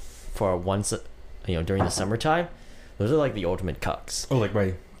 you know, for once, you know, during the summertime. Those are like the ultimate cucks. Oh, like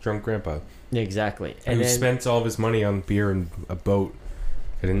my drunk grandpa. Yeah, exactly. And who spent all of his money on beer and a boat.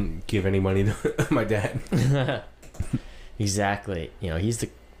 I didn't give any money to my dad. Exactly. You know, he's the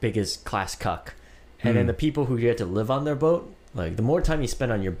biggest class cuck. And then the people who get to live on their boat, like the more time you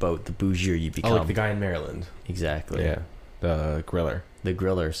spend on your boat, the bougier you become. Oh, like the guy in Maryland. Exactly. Yeah, the griller. The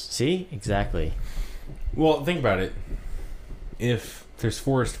grillers. See? Exactly. Well, think about it. If there's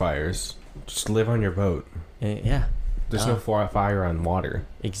forest fires, just live on your boat. Yeah. There's no fire on water.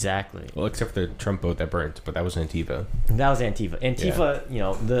 Exactly. Well, except for the Trump boat that burnt, but that was Antifa. That was Antifa. Antifa, you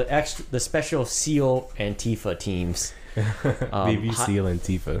know, the special SEAL Antifa teams. Navy SEAL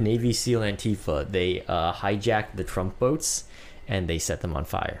Antifa. Navy SEAL Antifa. They hijacked the Trump boats and they set them on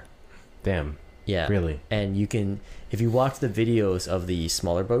fire. Damn. Yeah. Really? And you can, if you watch the videos of the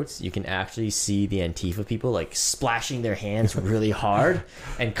smaller boats, you can actually see the Antifa people like splashing their hands really hard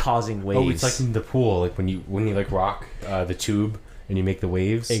and causing waves. Oh, it's like in the pool, like when you like rock the tube and you make the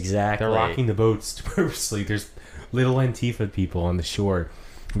waves. Exactly. They're rocking the boats purposely. There's little Antifa people on the shore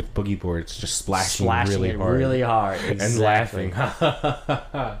with boogie boards just splashing really hard. Exactly. And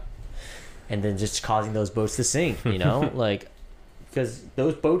laughing. And then just causing those boats to sink, you know? Like, because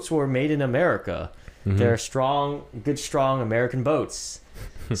those boats were made in America. Mm-hmm. They're strong American boats.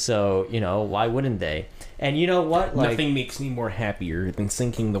 So, you know, why wouldn't they? And you know what? Like, nothing makes me more happier than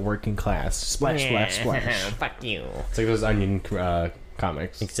sinking the working class. Splash, splash, splash. Fuck you. It's like those Onion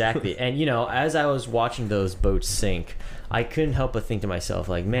comics. Exactly. And, you know, as I was watching those boats sink, I couldn't help but think to myself,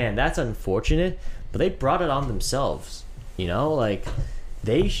 like, man, that's unfortunate, but they brought it on themselves. You know, like,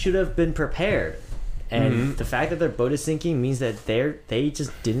 they should have been prepared. And the fact that their boat is sinking means that they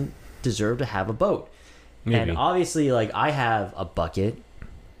just didn't deserve to have a boat. Maybe. And obviously, like, I have a bucket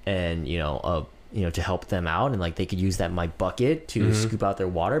and, to help them out, and like they could use my bucket to scoop out their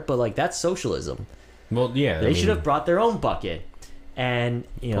water, but like that's socialism. Well, yeah. They should have brought their own bucket and,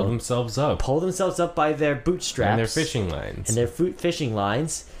 pull themselves up by their bootstraps and their fishing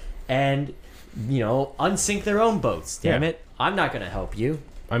lines. And, unsink their own boats. Damn it. I'm not going to help you.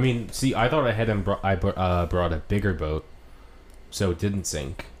 I mean, see, I thought I brought a bigger boat so it didn't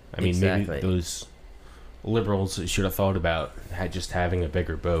sink. I mean, Exactly. maybe those liberals should have thought about just having a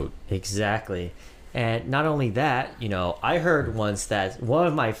bigger boat. Exactly. And not only that, I heard once that one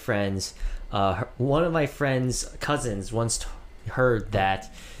of my friends' cousins once heard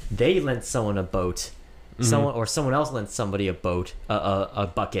that they lent someone a boat, someone else lent somebody a boat, a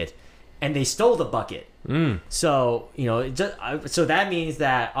bucket, and they stole the bucket. So, so that means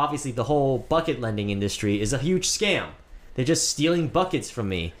that obviously the whole bucket lending industry is a huge scam. They're just stealing buckets from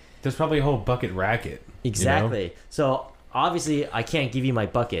me. There's probably a whole bucket racket. Exactly. So obviously I can't give you my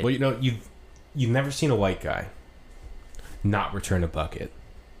bucket. Well, you've never seen a white guy not return a bucket.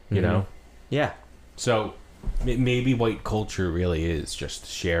 You know? Yeah. So maybe white culture really is just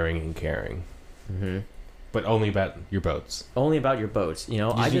sharing and caring. But only about your boats. Only about your boats.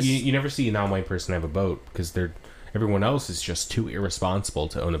 You never see a non-white person have a boat because everyone else is just too irresponsible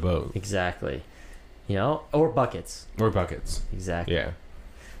to own a boat. Exactly. Or buckets. Exactly. Yeah.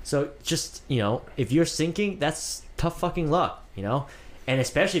 So just, if you're sinking, that's tough fucking luck, And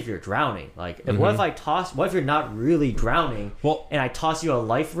especially if you're drowning. Like, what if you're not really drowning, and I toss you a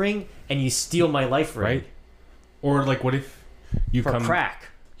life ring and you steal my life ring? Right. Or like, what if you For crack.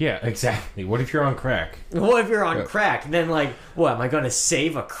 Yeah, exactly. What if you're on crack? What if you're on crack? Then, like, what, am I going to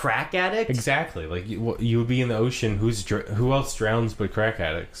save a crack addict? Exactly. Like, you would be in the ocean. Who else drowns but crack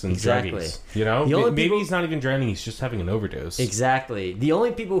addicts and druggies? Maybe he's not even drowning. He's just having an overdose. Exactly. The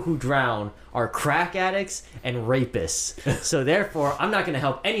only people who drown are crack addicts and rapists. So, therefore, I'm not going to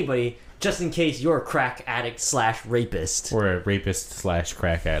help anybody just in case you're a crack addict / rapist. Or a rapist /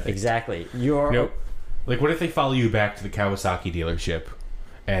 crack addict. Exactly. Like, what if they follow you back to the Kawasaki dealership?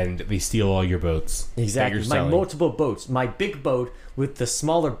 And they steal all your boats. Exactly. My multiple boats. My big boat with the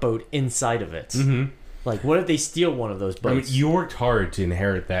smaller boat inside of it. Like, what if they steal one of those boats? I mean, you worked hard to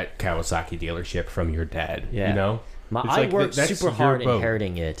inherit that Kawasaki dealership from your dad. Yeah. I worked super hard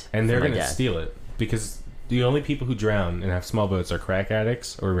inheriting it. And they're going to steal it. Because the only people who drown and have small boats are crack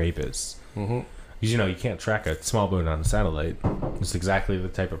addicts or rapists. Because, you can't track a small boat on a satellite. It's exactly the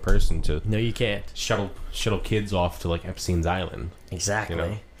type of person to... No, you can't. Shuttle kids off to, like, Epstein's Island.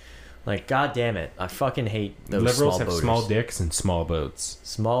 Exactly. Like, god damn it. I fucking hate those Liberals small boaters. have small dicks and small boats.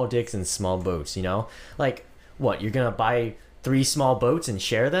 Small dicks and small boats, Like, what, you're going to buy 3 small boats and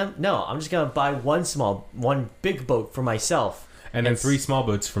share them? No, I'm just going to buy one big boat for myself. And then 3 small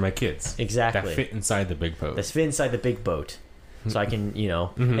boats for my kids. Exactly. That fit inside the big boat. So I can,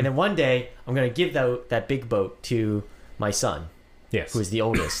 and then one day I'm going to give that big boat to my son. Yes. Who is the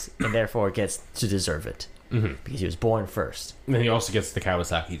oldest and therefore gets to deserve it. Because he was born first. And then he also gets the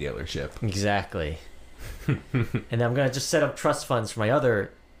Kawasaki dealership. Exactly. And then I'm going to just set up trust funds for my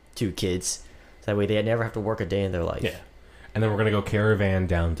other 2 kids. So that way they never have to work a day in their life. Yeah. And then we're going to go caravan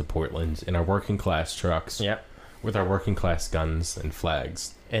down to Portland in our working class trucks. Yep. With our working class guns and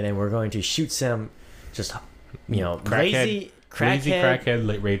flags. And then we're going to shoot some just, crackhead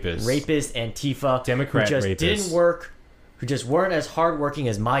rapist, Antifa, Democrat who just rapist. didn't work, who just weren't as hardworking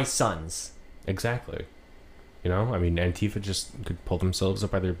as my sons. Exactly. I mean, Antifa just could pull themselves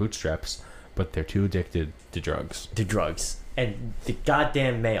up by their bootstraps, but they're too addicted to drugs. And the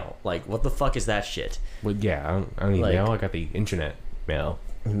goddamn mail. Like, what the fuck is that shit? Well, yeah, I don't need mail. I got the internet mail.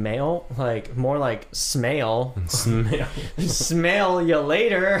 Mail, like more like smail. Smell. Smell you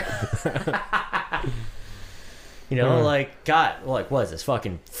later. You know, like, God, like, what is this,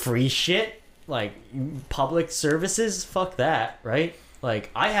 fucking free shit? Like, public services? Fuck that, right? Like,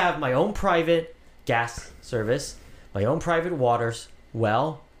 I have my own private gas service, my own private waters,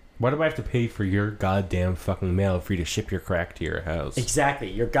 well. Why do I have to pay for your goddamn fucking mail for you to ship your crack to your house? Exactly,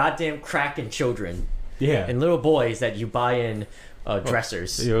 your goddamn cracking children. Yeah. And little boys that you buy in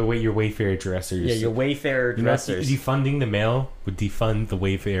dressers. Your Wayfair dressers. Yeah, your Wayfair dressers. Defunding the mail would defund the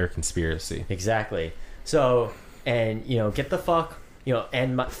Wayfair conspiracy. Exactly. So, and, you know, get the fuck, you know,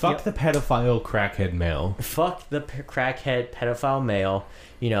 and fuck the pedophile crackhead mail. Fuck the crackhead pedophile male,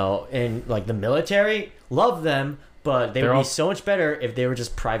 you know, and like the military, love them, but they would be so much better if they were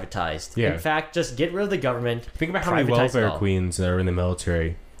just privatized. Yeah. In fact, just get rid of the government. Think about how many welfare queens that are in the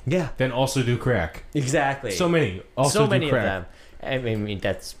military. Yeah. Then also do crack. Exactly. So many. Also so many do crack. of them. I mean,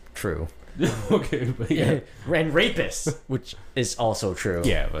 that's true. Okay, but yeah. And rapists, which is also true.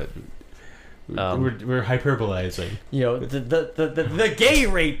 Yeah, but we're hyperbolizing. You know, the gay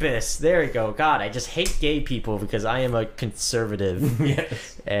rapists. There you go. God, I just hate gay people because I am a conservative.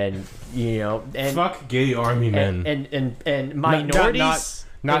 Yes. And you know, and fuck gay army men. And minorities.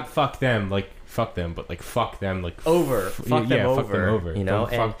 Not fuck them, like fuck them, but like fuck them, like fuck them over. You know,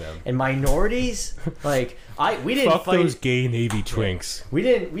 fuck them. And minorities, like we didn't fuck fight those gay Navy twinks. We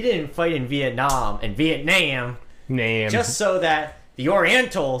didn't fight in Vietnam just so that the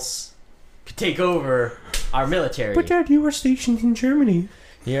Orientals could take over our military. But Dad, you were stationed in Germany.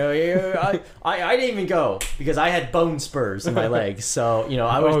 You know, I didn't even go because I had bone spurs in my legs, so you know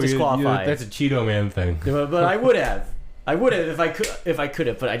I was disqualified. That's a Cheeto Man thing. But I would have if I could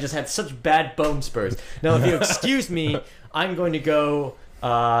have, but I just had such bad bone spurs. Now, if you excuse me, I'm going to go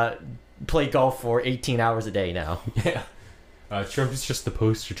play golf for 18 hours a day now. Yeah. Trump is just the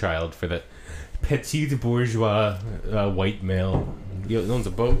poster child for the petit bourgeois white male. He owns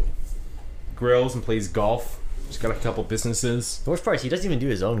a boat, grills, and plays golf. He's got a couple businesses. The worst part is he doesn't even do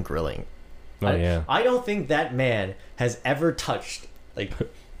his own grilling. Yeah. I don't think that man has ever touched like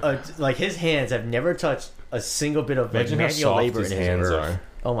his hands have never touched a single bit of manual labor in his hands earth.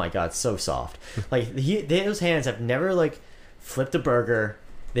 Oh my god, so soft. Like those hands have never like flipped a burger.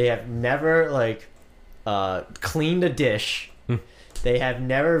 They have never like cleaned a dish. They have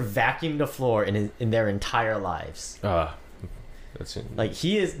never vacuumed a floor in their entire lives. That's it. Like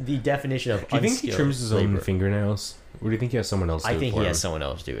he is the definition of. Do you think he trims his own fingernails, or do you think he has someone else? I think he has someone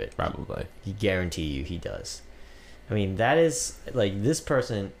else do it. Probably. He guarantee you he does. I mean, that is like this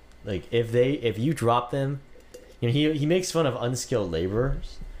person. Like if you drop them, you know he makes fun of unskilled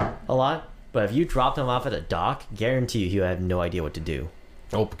laborers a lot. But if you drop them off at a dock, guarantee you he'll have no idea what to do.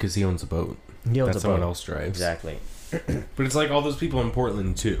 Oh, because he owns a boat. He owns a boat. Someone else drives. Exactly. But it's like all those people in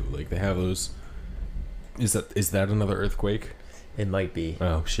Portland too. Like they have those. Is that another earthquake? It might be.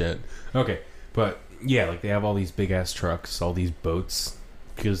 Oh shit. Okay, but yeah, like they have all these big ass trucks, all these boats,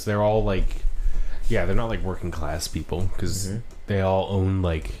 because they're all like, yeah, they're not like working class people because they all own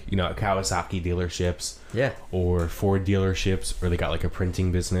like Kawasaki dealerships, yeah, or Ford dealerships, or they got like a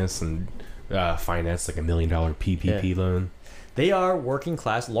printing business and finance like $1 million PPP loan. They are working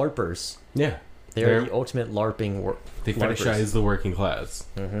class LARPers. Yeah, they're the ultimate LARPing. They fetishize the working class.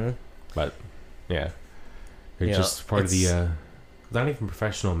 But yeah, they're just part of the. Not even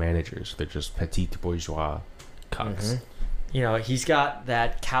professional managers. They're just petit bourgeois cocks. You know, he's got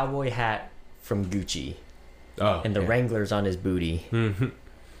that cowboy hat from Gucci. Oh, and the Wranglers on his booty. Not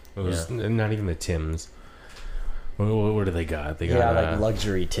even the Tims. What do they got? They got like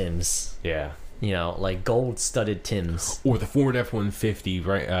luxury Tims. Yeah. You know, like gold-studded Tims. Or the Ford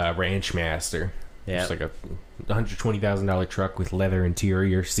F-150 Ranch Master. Yeah. It's like a $120,000 truck with leather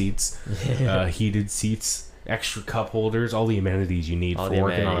interior seats, heated seats, extra cup holders, all the amenities you need for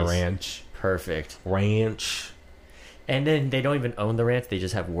working on a ranch. Perfect. Ranch. And then they don't even own the ranch, they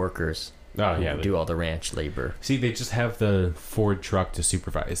just have workers who do all the ranch labor. See, they just have the Ford truck to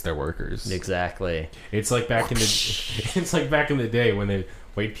supervise their workers. Exactly. It's like back in the day when the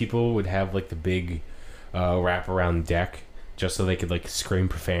white people would have like the big wraparound deck just so they could like scream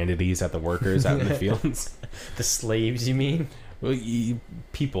profanities at the workers out in the fields. The slaves, you mean? Well,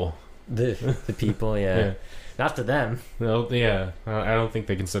 people. The people, yeah. Not to them. No, yeah. I don't think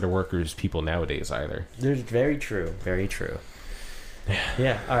they consider workers people nowadays either. They're very true. Very true.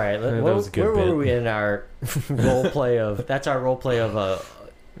 Yeah. All right. That was a good where bit. were we in our role play of? That's our role play of our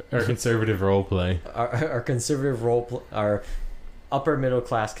conservative role play. Our conservative role. Our upper middle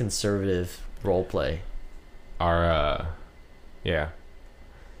class conservative role play. Our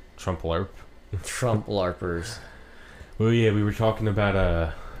Trump LARP. Trump LARPers. Well, yeah, we were talking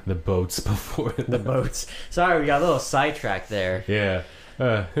about the boats before. The boats. Sorry, we got a little sidetracked there. Yeah.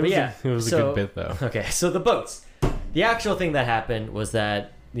 It was a good bit, though. Okay, so the boats. The actual thing that happened was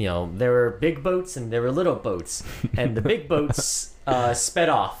that, there were big boats and there were little boats. And the big boats sped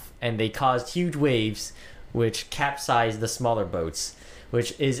off and they caused huge waves, which capsized the smaller boats,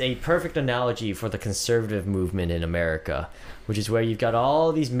 which is a perfect analogy for the conservative movement in America, which is where you've got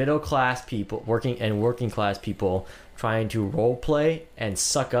all these middle-class people, working-class people trying to role play and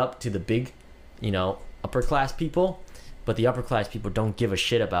suck up to the big, upper-class people. But the upper-class people don't give a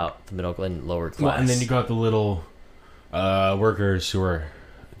shit about the middle and lower class. Well, and then you got the little workers who are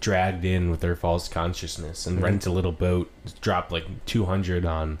dragged in with their false consciousness and rent a little boat, drop like 200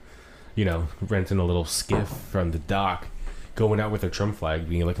 on, renting a little skiff from the dock, going out with their Trump flag,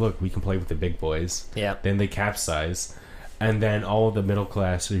 being like, look, we can play with the big boys. Yeah. Then they capsize. And then all of the middle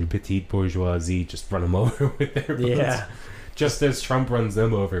class or petite bourgeoisie just run them over with their boats. Yeah. Just as Trump runs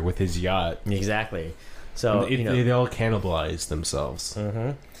them over with his yacht. Exactly. So they all cannibalize themselves.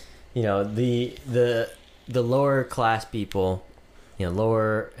 Mm-hmm. The lower class people,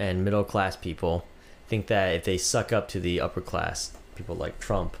 lower and middle class people, think that if they suck up to the upper class people like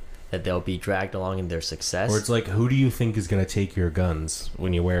Trump, that they'll be dragged along in their success. Or it's like, who do you think is going to take your guns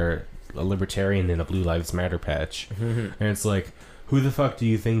when you wear a libertarian in a Blue Lives Matter patch? Mm-hmm. And it's like, who the fuck do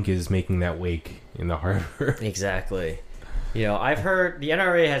you think is making that wake in the harbor? Exactly. I've heard the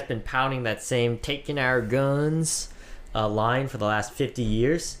NRA has been pounding that same "taking our guns" line for the last 50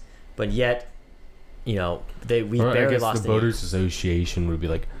 years, but yet, we barely lost. The Boaters Association would be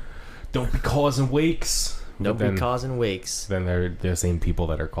like, "Don't be causing wakes." Don't be causing wakes. Then they're the same people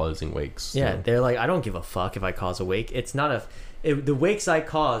that are causing wakes. Yeah, they're like, I don't give a fuck if I cause a wake. It's not the wakes I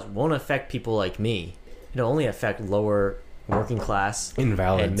cause won't affect people like me. It'll only affect lower working class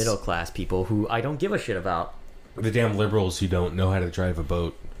invalids and middle class people who I don't give a shit about. The damn liberals who don't know how to drive a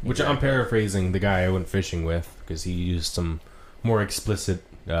boat. Which I'm paraphrasing the guy I went fishing with because he used some more explicit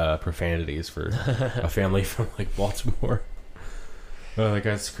profanities for a family from like Baltimore. Oh, that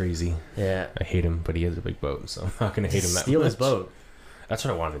guy's crazy. Yeah. I hate him, but he has a big boat, so I'm not going to hate him that much. Steal his boat. That's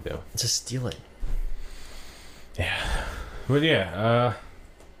what I want to do. Just steal it. Yeah. But yeah,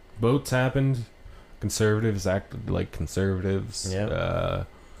 boats happened. Conservatives acted like conservatives. Yeah.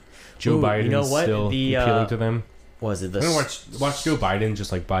 Joe Biden's still appealing to them. Was it I'm gonna watch Joe Biden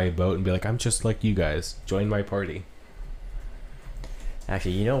just like buy a boat and be like, I'm just like you guys. Join my party.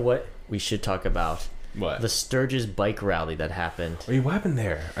 Actually, you know what we should talk about? What? The Sturgis bike rally that happened. Wait, what happened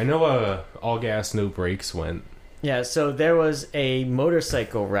there? I know all gas, no brakes went. Yeah, so there was a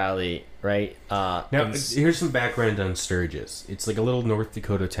motorcycle rally, right? Now, here's some background on Sturgis. It's like a little North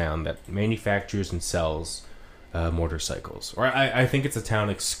Dakota town that manufactures and sells motorcycles. Or I think it's a town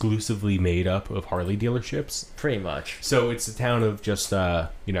exclusively made up of Harley dealerships. Pretty much. So it's a town of just,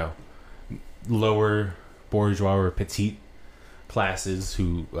 lower bourgeois or petite classes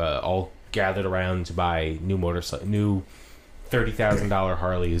who all gathered around to buy new $30,000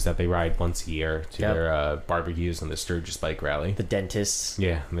 Harleys that they ride once a year to their barbecues and the Sturgis bike rally. The dentists.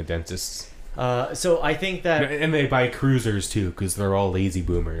 Yeah, and the dentists. So I think that... And they buy cruisers, too, because they're all lazy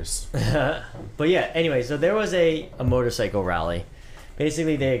boomers. But yeah, anyway, so there was a motorcycle rally.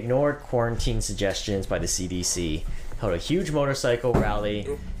 Basically, they ignored quarantine suggestions by the CDC, held a huge motorcycle rally,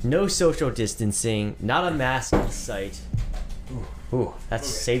 no social distancing, not a mask in sight. Ooh, that's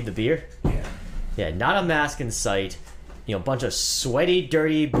okay. Save the beer? Yeah. Yeah, not a mask in sight. A bunch of sweaty,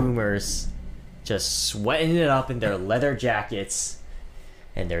 dirty boomers just sweating it up in their leather jackets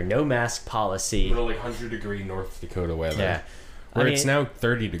and their no mask policy. Little like 100-degree North Dakota weather. Yeah. Where it's now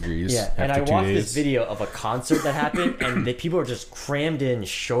 30 degrees. Yeah, and I watched this video of a concert that happened, and the people were just crammed in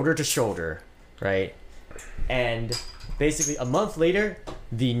shoulder to shoulder, right? And basically, a month later,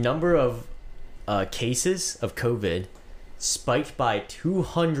 the number of cases of COVID spiked by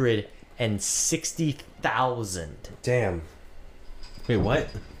 260,000. Damn. Wait, what?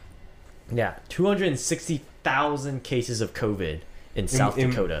 Yeah, 260,000 cases of COVID in South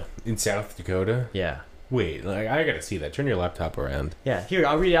Dakota. In South Dakota? Yeah. Wait, I gotta see that. Turn your laptop around. Yeah, here,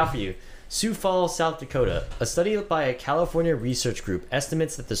 I'll read it out for you. Sioux Falls, South Dakota. A study by a California research group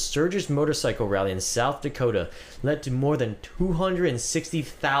estimates that the Sturgis motorcycle rally in South Dakota led to more than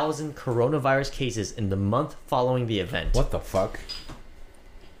 260,000 coronavirus cases in the month following the event. What the fuck?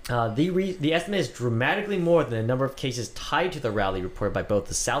 The estimate is dramatically more than the number of cases tied to the rally reported by both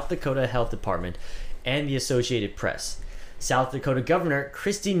the South Dakota Health Department and the Associated Press. South Dakota Governor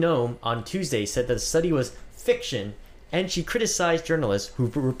Kristi Noem on Tuesday said that the study was fiction, and she criticized journalists who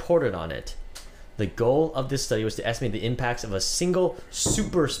reported on it. The goal of this study was to estimate the impacts of a single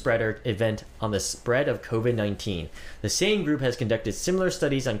super spreader event on the spread of COVID-19. The same group has conducted similar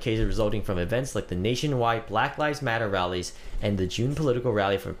studies on cases resulting from events like the nationwide Black Lives Matter rallies and the June political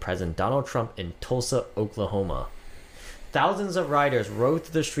rally for President Donald Trump in Tulsa, Oklahoma. Thousands of riders rode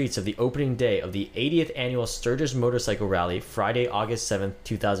through the streets of the opening day of the 80th annual Sturgis Motorcycle Rally, Friday, August 7th,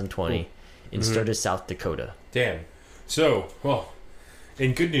 2020, in Sturgis, South Dakota. Damn. So, well,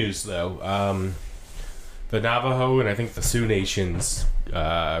 in good news, though, the Navajo and I think the Sioux Nations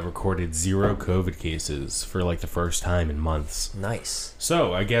recorded 0 COVID cases for like the first time in months. Nice.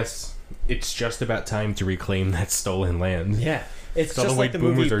 So, I guess it's just about time to reclaim that stolen land. Yeah. It's All just the like white the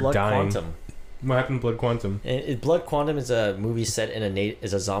movie boomers are Blood dying. Quantum. What happened to Blood Quantum? Blood Quantum is a movie set in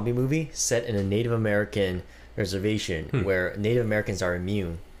is a zombie movie set in a Native American reservation where Native Americans are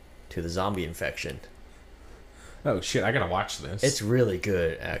immune to the zombie infection. Oh shit! I gotta watch this. It's really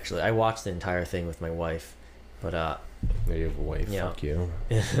good, actually. I watched the entire thing with my wife, but There you have a wife. Yeah. Fuck you.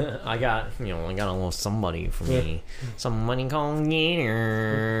 I got a little somebody for me. Somebody come get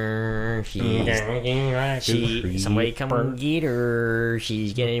her. Somebody come get her.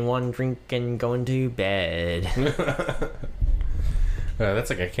 She's getting one drink and going to bed. That's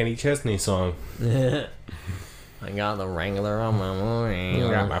like a Kenny Chesney song. I got the Wrangler on my morning. I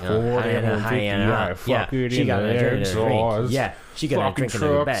got my Ford F-150. I fuck it she in got the a drink. exhaust. Yeah, she got a Fucking drink in the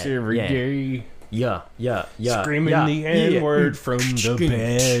trucks bed. every Yeah. day. Yeah. Screaming the N-word from the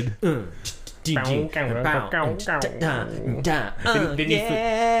bed. Then you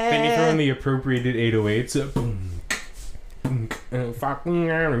throw in the appropriated 808s. Fucking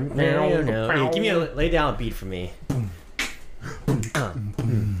Yeah, give me a lay down beat for me.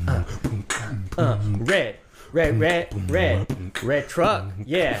 Red truck,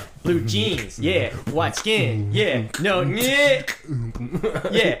 yeah. Blue jeans, yeah. White skin, yeah. No, yeah.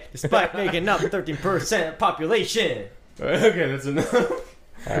 Yeah, despite making up 13% population. Okay, that's enough.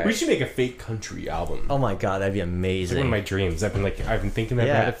 Right. We should make a fake country album. Oh my god, that'd be It's amazing. like one of my dreams. I've been thinking about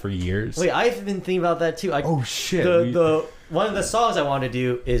Yeah. it for years. Wait, I've been thinking about that too. Oh shit! The one of the songs I want to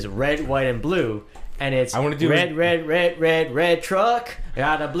do is Red, White, and Blue, and it's I wanna do red truck. I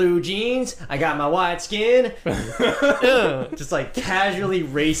got a blue jeans. I got my white skin. Just like casually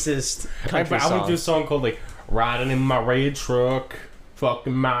racist country I want to do a song. song called like "Riding in My Red Truck,"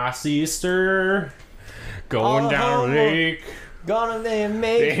 "Fucking My Sister," "Going down the lake." Gonna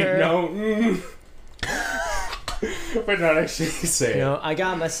make her. No, but not actually say. You know, I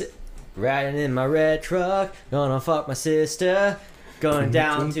got my riding in my red truck. Gonna fuck my sister. Going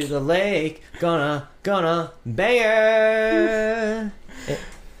down to the lake. Gonna bang her.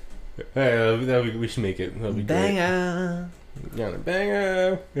 Hey, we should make it. That'll be Bang great. her. Yeah,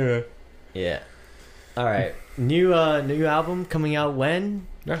 banger. Yeah. Yeah. All right. New album coming out when?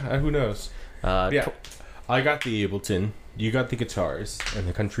 Who knows? Yeah. I got the Ableton. You got the guitars and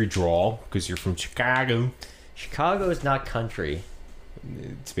the country drawl because you're from Chicago. Chicago is not country.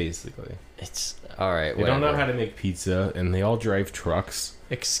 It's basically. It's all right. They don't know how to make pizza, and they all drive trucks.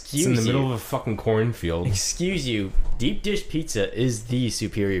 Excuse It's in the middle you. of a fucking cornfield. Excuse you. Deep dish pizza is the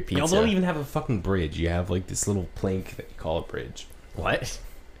superior pizza. Y'all don't even have a fucking bridge. You have like this little plank that you call a bridge. What?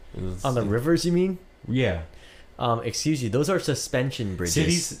 It's- On the rivers, you mean? Yeah. Excuse you. Those are suspension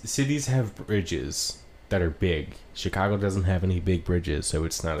bridges. Cities have bridges that are big. Chicago doesn't have any big bridges, so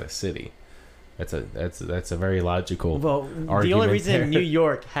it's not a city. That's a very logical. Well, the argument only reason there. New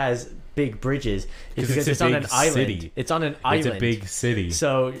York has big bridges is because a it's on big an island. city. It's on an island. It's a big city.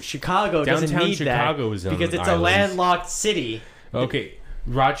 So Chicago doesn't Downtown need Chicago that is on because an it's a island. landlocked city. Okay,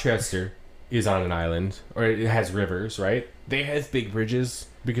 Rochester is on an island, or it has rivers, right? They have big bridges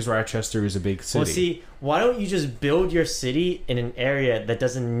because Rochester is a big city. Well, see, why don't you just build your city in an area that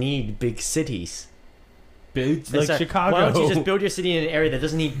doesn't need big cities? It's like Sorry, Chicago. Why don't you just build your city in an area that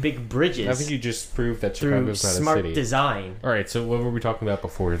doesn't need big bridges? I think you just proved that through Chicago's not a smart city. design. All right, so what were we talking about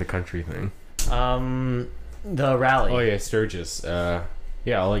before the country thing? The rally. Oh yeah, Sturgis. Yeah,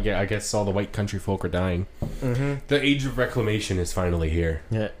 I guess all the white country folk are dying. Mm-hmm. The age of reclamation is finally here.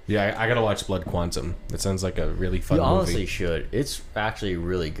 Yeah. Yeah, I gotta watch Blood Quantum. That sounds like a really fun You movie. honestly should. It's actually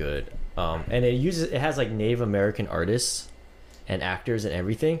really good. And it has like Native American artists and actors and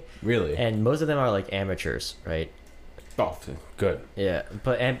everything, Really? and most of them are like amateurs, right? Oh, good. Yeah,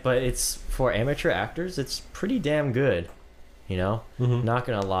 but it's for amateur actors. It's pretty damn good, you know. Mm-hmm. Not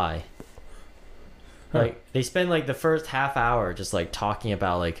gonna lie. Huh. Like they spend like the first half hour just like talking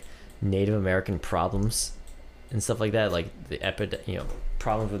about like Native American problems and stuff like that, like the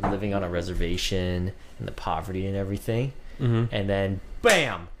problems with living on a reservation and the poverty and everything. Mm-hmm. And then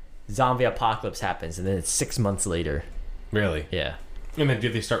bam, zombie apocalypse happens, and then it's 6 months later. Really? Yeah. And then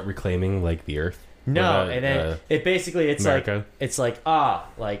did they start reclaiming like the earth? No, Or and then it basically it's America?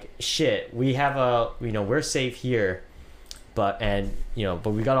 like shit. We have we're safe here, but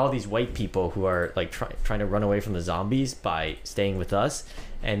we got all these white people who are like trying to run away from the zombies by staying with us,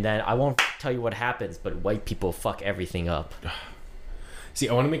 and then I won't tell you what happens, but white people fuck everything up. See,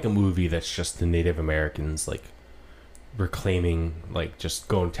 I want to make a movie that's just the Native Americans like reclaiming, like just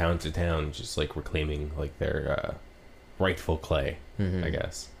going town to town, just like reclaiming like their rightful clay, I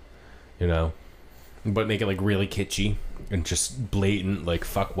guess, you know. But make it like really kitschy and just blatant, like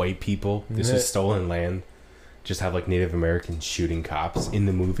fuck white people. This is stolen land. Just have like Native Americans shooting cops in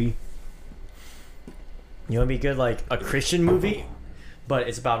the movie. You want to be good, like a Christian movie, but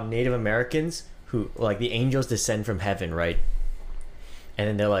it's about Native Americans who, like, the angels descend from heaven, right? And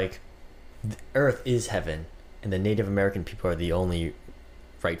then they're like, the earth is heaven, and the Native American people are the only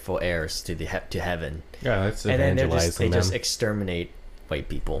rightful heirs to to heaven. Yeah, that's and then evangelizing they them. just exterminate white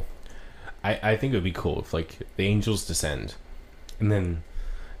people. I think it would be cool if like the angels descend, and then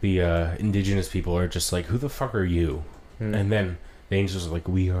the indigenous people are just like, who the fuck are you? And then the angels are like,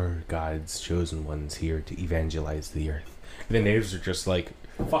 we are God's chosen ones here to evangelize the earth. And the natives are just like,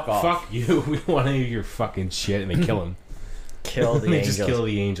 fuck off. Fuck you. We want to hear your fucking shit. And they kill him. Kill the they angels. just kill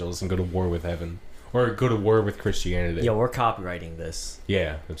the angels and go to war with heaven. Or go to war with Christianity. Yo, we're copywriting this.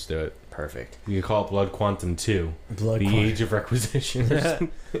 Yeah, let's do it. Perfect. You could call it Blood Quantum 2. Blood the Quantum. Age of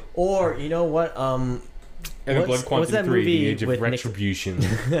Requisition. Or, you know what? And then Blood Quantum 3, The Age of Retribution.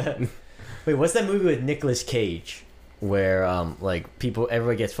 Wait, what's that movie with Nicolas Cage? Where, like,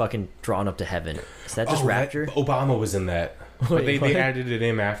 everybody gets fucking drawn up to heaven. Is that just Rapture? Obama was in that. But Wait, they added it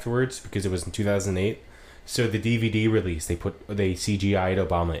in afterwards because it was in 2008. So the DVD release, they CGI'd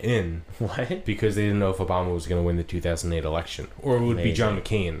Obama in. What? Because they didn't know if Obama was going to win the 2008 election. Or it would be John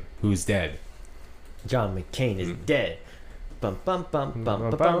McCain, who's dead. John McCain is dead. Bum bum bum bum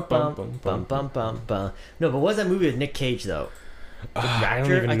bum bum bum bum bum bum. No, but what's that movie with Nick Cage though? I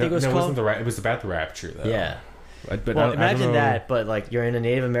don't even know. I think it was called. It was about the Rapture though. Yeah. But Well, I imagine don't know. that, but like you're in a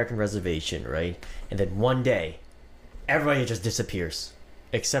Native American reservation, right? And then one day, everybody just disappears,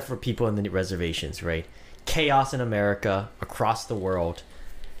 except for people in the reservations, right? Chaos in America, across the world,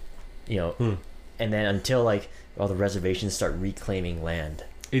 and then until like all the reservations start reclaiming land.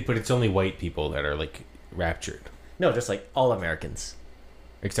 But it's only white people that are like raptured, No, just like all Americans,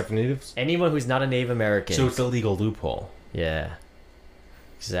 except for natives. anyone who's not a Native American. So it's a legal loophole. Yeah,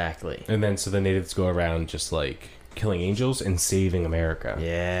 exactly. And then so the natives go around just like killing angels and saving America.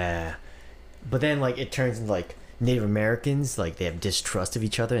 Yeah, but then like it turns into like Native Americans, like they have distrust of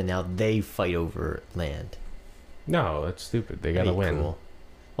each other, and now they fight over land. No, that's stupid. They gotta win. Cool.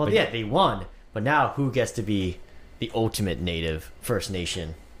 Well, Like- yeah, they won, but now who gets to be the ultimate Native First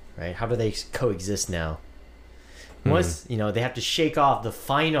Nation, right? How do they coexist now? Once they have to shake off the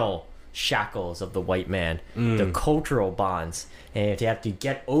final shackles of the white man, the cultural bonds, and if they have to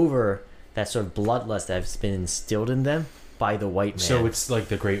get over that sort of bloodlust that's been instilled in them by the white man. So it's like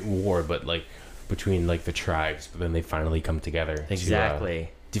the Great War, but like between like the tribes, but then they finally come together exactly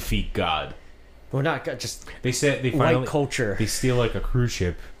to defeat God. Well, not just They said they white finally culture. they steal like a cruise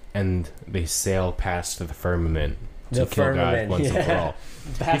ship and they sail past the firmament to The kill firmament, God once and for all.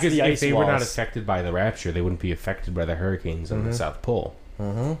 Past Because the if ice they were not walls. affected by the rapture, they wouldn't be affected by the hurricanes on the South Pole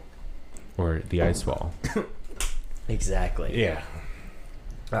or the ice wall. Exactly. Yeah.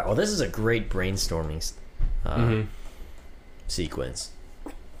 All right, well, this is a great brainstorming sequence.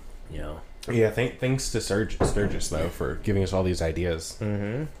 Yeah. Thanks to Sturgis though for giving us all these ideas.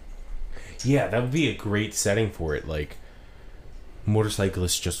 Yeah, that would be a great setting for it. Like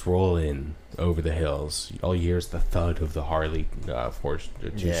motorcyclists just roll in over the hills. All you hear is the thud of the Harley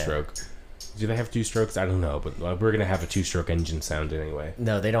two-stroke. Do they have two strokes? I don't know, but we're gonna have a two-stroke engine sound anyway.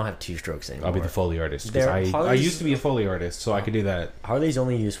 No, they don't have two strokes anymore. I'll be the Foley artist because I Harley's- used to be a Foley artist, so I could do that. Harley's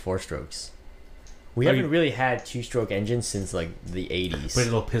only use 4 strokes. We haven't really had 2-stroke engines since like the 80s. But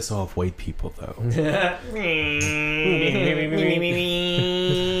it'll piss off white people though.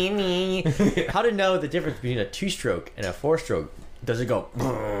 How to know the difference between a 2-stroke and a 4-stroke? Does it go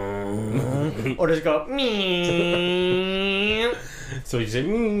or does it go So you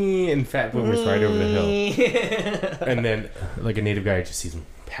say and Fat Boomer's right over the hill, and then like a native guy just sees him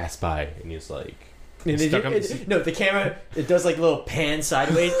pass by, and he's like, And the camera, it does like a little pan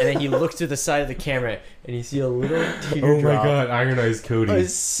sideways, and then he looks to the side of the camera, and you see a little teardrop. "Oh my God, Iron Eyes Cody!" A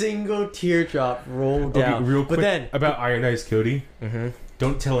single teardrop roll down. Okay, real quick But then, about Iron Eyes Cody.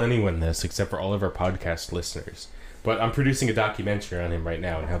 Don't tell anyone this except for all of our podcast listeners. But I'm producing a documentary on him right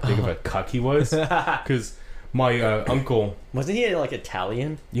now and how big of a cuck he was. Because my uncle... wasn't he like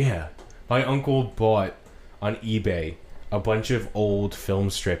Italian? Yeah. My uncle bought on eBay a bunch of old film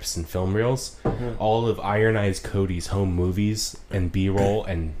strips and film reels, all of Iron Eyes Cody's home movies and B-roll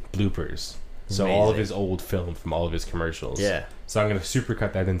and bloopers. So all of his old film from all of his commercials. Yeah. So I'm gonna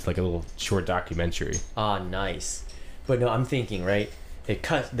supercut that into like a little short documentary. Ah, nice. But no, I'm thinking, right?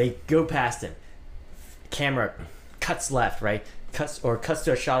 They go past him. Camera cuts left, right? Cuts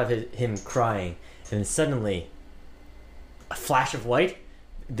to a shot of him crying, and then suddenly, a flash of white.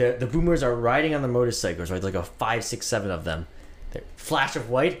 The boomers are riding on the motorcycles, right? Like a 5, 6, 7 of them. Flash of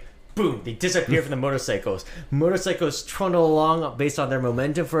white, boom! They disappear from the motorcycles. Motorcycles trundle along based on their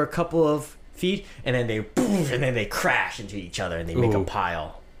momentum for a couple of feet, and then they crash into each other and they make a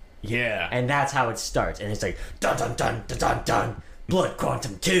pile. Yeah. And that's how it starts. And it's like dun dun dun dun dun dun. Blood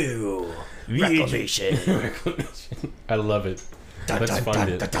Quantum 2. Reclamation. I love it. Dun, Let's dun, fund dun,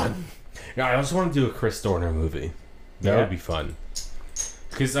 it. dun, dun. Yeah, I also want to do a Chris Dorner movie. That would be fun.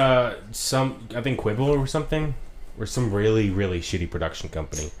 Because I think Quibble or something, or some really, really shitty production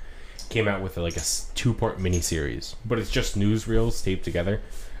company, came out with like a 2-part miniseries. But it's just newsreels taped together.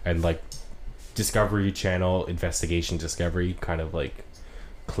 And like Discovery Channel, Investigation Discovery, kind of like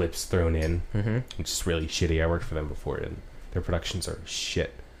clips thrown in. Mm-hmm. It's just really shitty. I worked for them before, and their productions are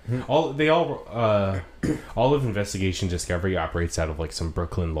shit. Mm-hmm. All of Investigation Discovery operates out of like some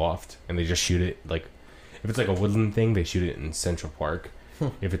Brooklyn loft, and they just shoot it like, if it's like a woodland thing, they shoot it in Central Park.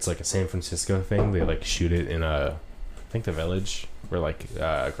 If it's like a San Francisco thing, they like shoot it in I think the Village or like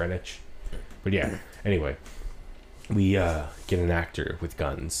Greenwich. But yeah, anyway, we get an actor with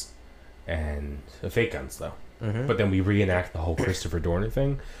guns, and fake guns though. Mm-hmm. But then we reenact the whole Christopher Dorner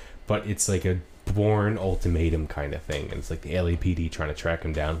thing, but it's like a Bourne ultimatum kind of thing, and it's like the LAPD trying to track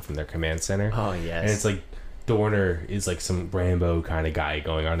him down from their command center. Oh yes. And it's like Dorner is like some Rambo kind of guy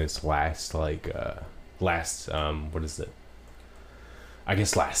going on his last what is it? I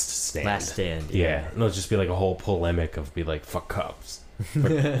guess last stand. Last stand. Yeah. And it'll just be like a whole polemic of be like fuck cops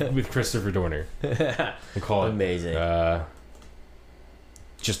with Christopher Dorner. And call it amazing.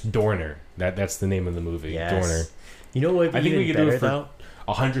 Just Dorner. That's the name of the movie. Yes. Dorner. You know what? I think we could do it for though?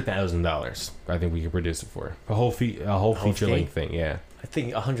 $100,000. I think we could produce it for a whole feature length thing. Yeah, I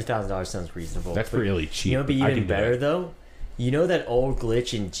think $100,000 sounds reasonable. that's really cheap. You know, what'd be I even can do better it. though. You know that old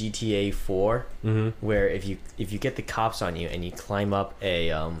glitch in GTA 4 Mm-hmm. where if you get the cops on you and you climb up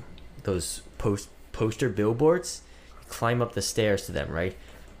those poster billboards, you climb up the stairs to them, right?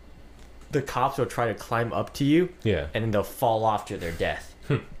 The cops will try to climb up to you, Yeah. and then they'll fall off to their death.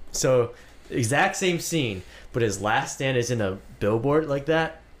 So, exact same scene, but his last stand is in a billboard like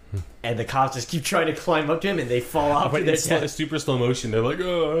that, and the cops just keep trying to climb up to him, and they fall off to But their it's death. super slow motion. They're like,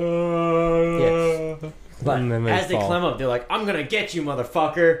 oh. Yeah. But And then as they fall. climb up, they're like, "I'm gonna get you,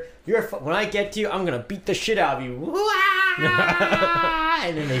 motherfucker! When I get to you, I'm gonna beat the shit out of you!"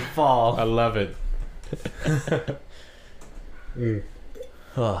 And then they fall. I love it.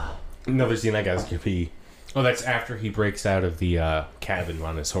 Another scene I guess could be. Oh, that's after he breaks out of the cabin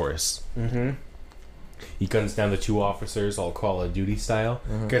on his horse. Mm-hmm. He guns down the 2 officers, all Call of Duty style.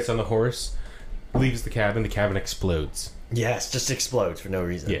 Gets on the horse, leaves the cabin. The cabin explodes. Yes, just explodes for no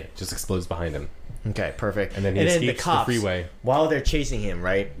reason. Yeah, just explodes behind him. Okay, perfect. And then he escapes the freeway. While they're chasing him,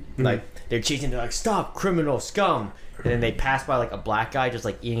 right? Like they're chasing, they're like, "Stop, criminal scum!" And then they pass by like a black guy just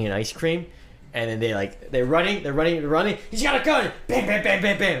like eating an ice cream, and then they're running. He's got a gun! Bam, bam, bam,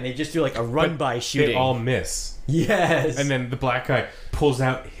 bam, bam! And they just do like a run by shooting. They all miss. Yes. And then the black guy pulls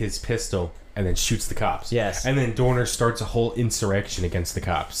out his pistol and then shoots the cops. Yes. And then Dorner starts a whole insurrection against the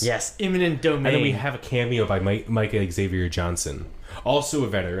cops. Yes, imminent domain. And then we have a cameo by Micah Xavier Johnson, also a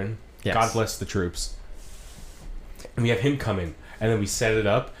veteran. Yes. God bless the troops. And we have him come in, and then we set it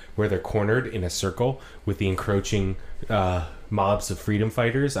up where they're cornered in a circle with the encroaching mobs of freedom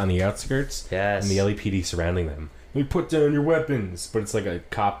fighters on the outskirts. Yes. And the LAPD surrounding them. We put down your weapons, but it's like a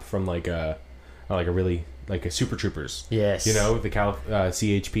cop from like a Super Troopers. Yes. You know, the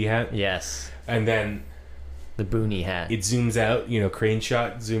CHP hat. Yes. And then The boonie hat. it zooms out, crane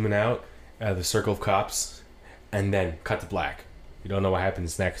shot zooming out, the circle of cops, and then cut to black. You don't know what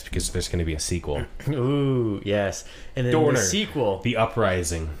happens next because there's going to be a sequel. Ooh, yes. And then Dorner. the sequel. The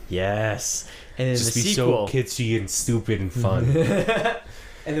Uprising. Yes. And then Just the be sequel. so kitschy and stupid and fun.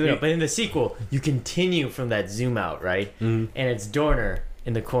 And then, but in the sequel, you continue from that zoom out, right? And it's Dorner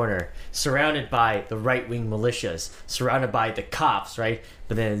in the corner, surrounded by the right-wing militias, surrounded by the cops, right?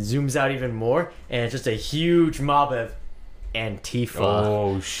 But then it zooms out even more, and it's just a huge mob of Antifa.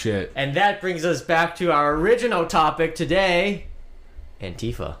 Oh, shit. And that brings us back to our original topic today,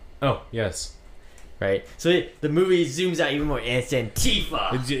 Antifa, Oh, yes. right? So the movie zooms out even more, and it's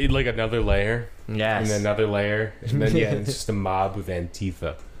Antifa. It's like another layer, Yes. and then another layer, and then, it's just a mob with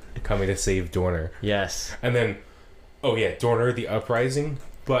Antifa coming to save Dorner. Yes. And then Oh yeah, Dorner, the Uprising.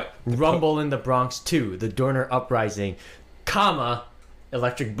 But Rumble in the Bronx 2, The Dorner Uprising, comma,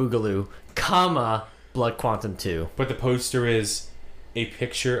 Electric Boogaloo, comma, Blood Quantum 2. But the poster is a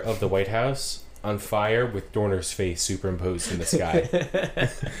picture of the White House on fire with Dorner's face superimposed in the sky.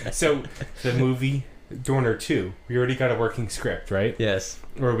 So the movie Dorner 2, we already got a working script, right? Yes.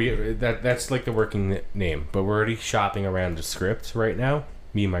 Or that's like the working name, but we're already shopping around the script right now.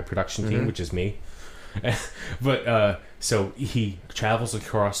 Me and my production team, which is me. But so he travels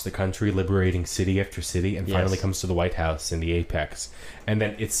across the country, liberating city after city, and finally comes to the White House in the Apex. And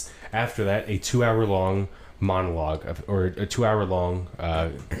then it's after that a 2-hour-long monologue or a 2-hour-long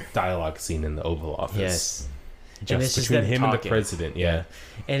dialogue scene in the Oval Office. Yes. Just between him and the president. Yeah.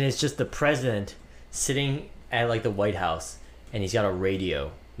 And it's just the president sitting at like the White House, and he's got a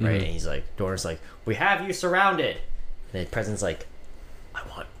radio, right? And he's like, Dorner's like, "We have you surrounded." And the president's like, I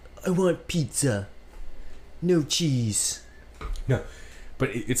want pizza. No cheese. No, but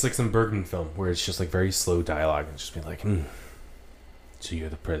it's like some Bergman film where it's just like very slow dialogue and just be like, so you're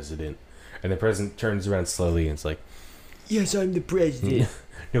the president. And the president turns around slowly and it's like, yes, I'm the president.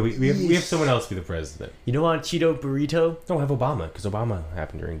 No, we have someone else be the president. You don't want Cheeto Burrito? No, I have Obama, because Obama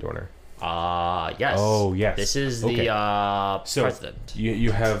happened during Dorner. Yes. Oh, yes. This is Okay. the So, president.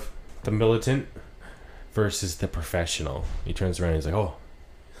 You have the militant versus the professional. He turns around and he's like, oh,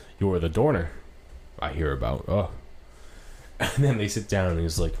 you're the Dorner I hear about. Oh. And then they sit down and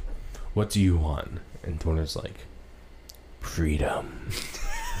he's like, what do you want? And Dorner's like, freedom.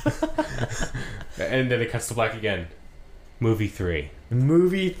 And then it cuts to black again. Movie 3.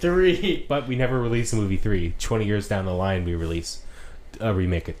 Movie 3 But we never release a movie 3. 20 years down the line, we release a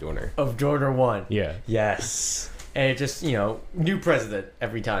remake of Dorner. of Dorner 1. Yeah. Yes. And it just, new president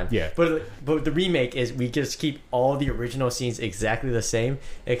every time. Yeah. But the remake is we just keep all the original scenes exactly the same,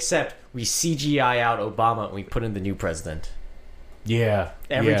 except we CGI out Obama and we put in the new president. Yeah.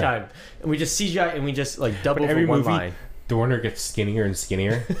 Every yeah. time. And we just CGI and we just like double But for every one movie, line. Dorner gets skinnier and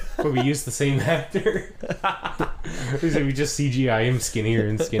skinnier, but we use the same actor. So we just CGI him skinnier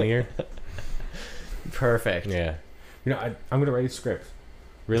and skinnier. Perfect. Yeah. I'm going to write a script.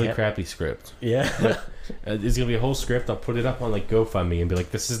 Really crappy script. Yeah. It's going to be a whole script. I'll put it up on like GoFundMe and be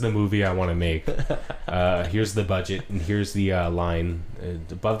like, this is the movie I want to make. Here's the budget and here's the line.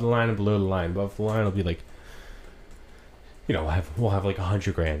 Above the line and below the line. Above the line will be like, we'll have like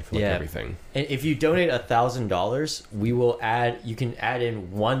 $100,000 for like everything. And if you donate $1,000, we will add. You can add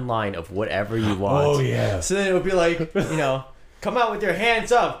in one line of whatever you want. Oh yeah. So then it'll be like, come out with your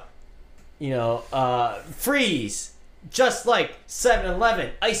hands up. Freeze. Just like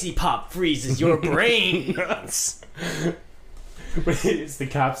 7-Eleven, Icy Pop freezes your brain. But it's the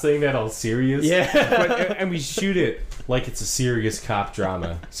cop saying that all serious. Yeah. And we shoot it like it's a serious cop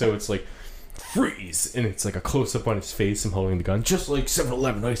drama. So it's like, freeze! And it's like a close-up on his face, him holding the gun. Just like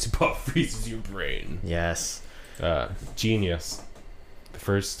 7-Eleven, Icy Pop freezes your brain. Yes. Genius. The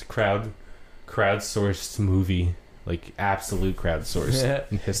first crowdsourced movie. Like, absolute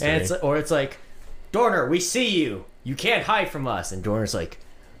crowdsourced in history. And it's like, Dorner, we see you. You can't hide from us. And Dorner's like,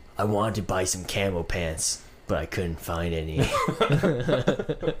 I wanted to buy some camo pants, but I couldn't find any. And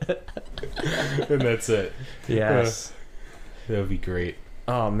that's it. Yes. That would be great.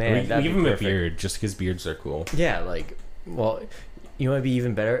 Oh, man. We give him a beard just because beards are cool. Yeah, like, well, you know what'd be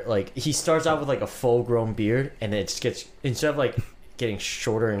even better? Like, he starts out with like a full-grown beard, and then it just gets, instead of like getting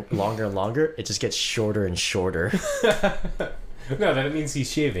shorter and longer, it just gets shorter and shorter. No, that means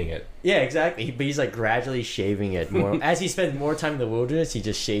he's shaving it. Yeah, exactly. But he's like gradually shaving it more. As he spends more time in the wilderness, he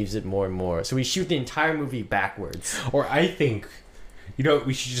just shaves it more and more. So we shoot the entire movie backwards. Or I think,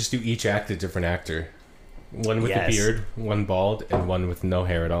 we should just do each act a different actor. One with the beard, one bald, and one with no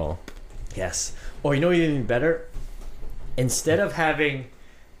hair at all. Yes. Or even better? Instead of having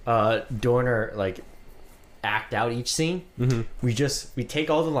Dorner like act out each scene, we take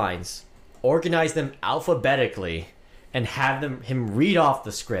all the lines, organize them alphabetically, and have him read off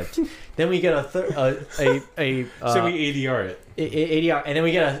the script. Then we get so we ADR it. ADR, and then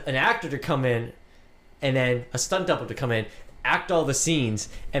we get an actor to come in, and then a stunt double to come in, act all the scenes,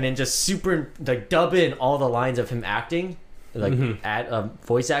 and then just dub in all the lines of him acting, add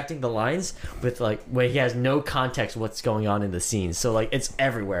voice acting the lines with like when he has no context what's going on in the scenes. So like it's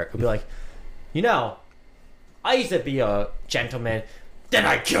everywhere. It'll be like, I used to be a gentleman, then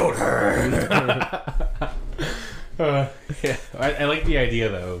I killed her. Yeah, I like the idea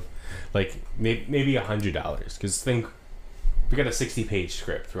though, of, like maybe $100, because think we got a 60-page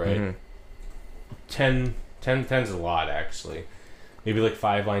script, right? 10's a lot actually. Maybe like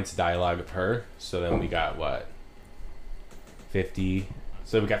 5 lines of dialogue per. So then we got what? 50.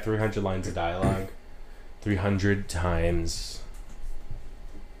 So we got 300 lines of dialogue. 300 times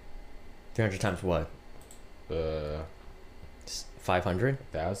 300 times what? 500?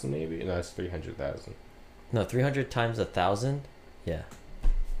 1,000 maybe? No, it's 300,000. No, 300 times 1,000? Yeah.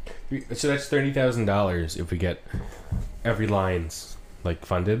 So that's $30,000 if we get every line's like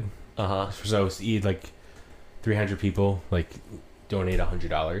funded. Uh-huh. So like 300 people like donate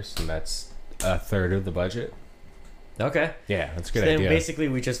 $100, and that's a third of the budget. Okay. Yeah, that's a So good then idea. basically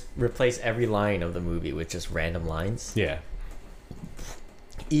we just replace every line of the movie with just random lines. Yeah.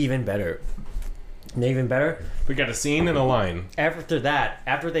 Even better. Even better. We got a scene and a line. After that,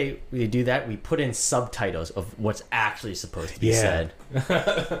 we do that, we put in subtitles of what's actually supposed to be Yeah. said.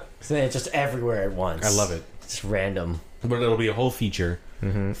 So then it's just everywhere at once. I love it. It's random. But it'll be a whole feature,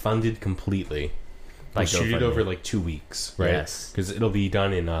 Mm-hmm. funded completely. By We'll shoot it GoFundMe. over like 2 weeks, right? Yes. Because it'll be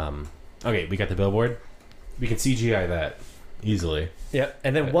done in okay, we got the billboard. We can CGI that easily. Yep.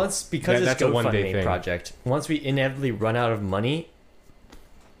 And then once, because that's it's a one-day GoFundMe thing. project, once we inevitably run out of money,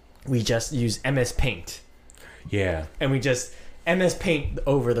 we just use MS Paint. Yeah, And we just MS Paint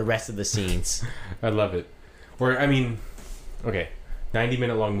over the rest of the scenes. I love it. Or I mean, okay,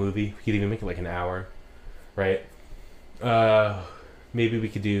 90-minute long movie. We could even make it like an hour, right? Maybe we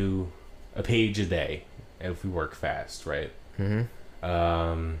could do a page a day if we work fast, right?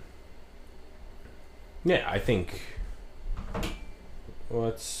 Mm-hmm. Yeah, I think.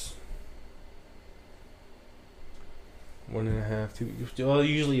 What's 1.5, 2? Well,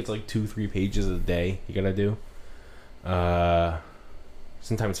 usually it's like 2-3 pages a day you gotta do.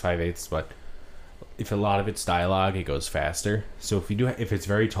 Sometimes 5/8, but if a lot of it's dialogue, it goes faster. So if it's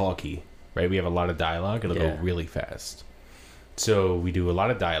very talky, right, we have a lot of dialogue, it'll Yeah. go really fast. So we do a lot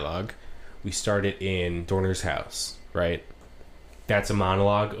of dialogue. We start it in Dorner's house, right? That's a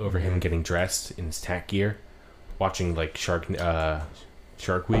monologue over him getting dressed in his tack gear, watching like Shark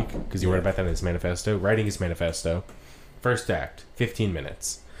Week, because he wrote about that in his manifesto, writing his manifesto. First act, 15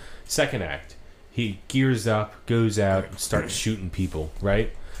 minutes. Second act, he gears up, goes out, starts shooting people,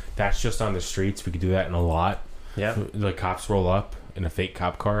 right? That's just on the streets. We could do that in a lot. Yep. The cops roll up in a fake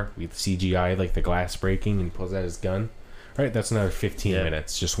cop car. We CGI like the glass breaking, and he pulls out his gun. Right, that's another 15 Yeah.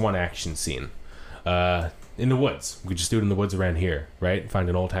 minutes. Just one action scene. In the woods. We could just do it in the woods around here, right? Find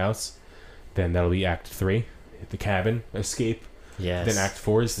an old house. Then that'll be Act 3. The cabin, escape. Yes. Then Act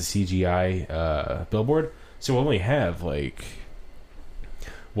 4 is the CGI billboard. So we'll only have like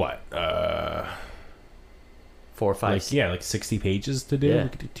what? 4, 5, Like, yeah, like 60 pages to do. Yeah. We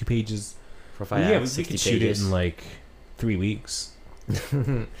could do 2 pages. 4, 5, Yeah, we 60 could shoot it pages. in like 3 weeks.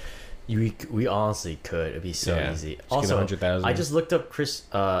 We honestly could. It'd be so Yeah. easy. Just get Also, 100,000. I just looked up Chris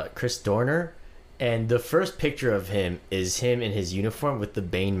Dorner, and the first picture of him is him in his uniform with the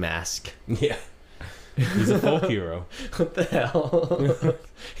Bane mask. Yeah. He's a folk hero. What the hell?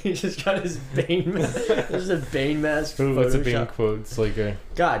 He just got his Bane mask. There's a Bane mask. What's a Bane Photoshop. quote? It's like a...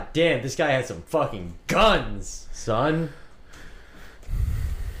 God damn, this guy has some fucking guns, son.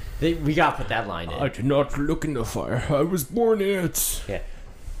 We gotta put that line in. did not look in the fire. I was born in it. Yeah.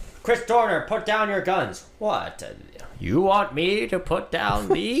 Chris Dorner, put down your guns. What? You want me to put down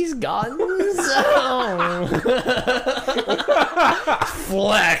these guns?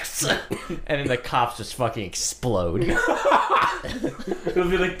 Flex. And then the cops just fucking explode. It'll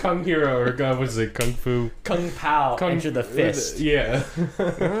be like Kung Hero or God, what's it? Kung Fu. Kung Pao, enter the fist. Yeah.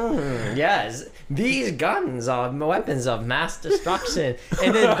 Yes, these guns are weapons of mass destruction.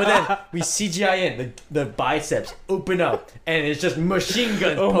 And then, but then we CGI in the biceps open up, and it's just machine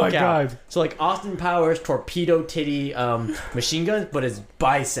guns Oh poke my out. God. So like Austin Powers torpedo titty machine guns, but it's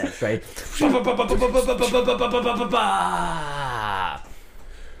biceps, right?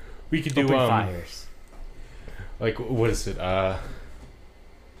 We could do Open fires. like what is it?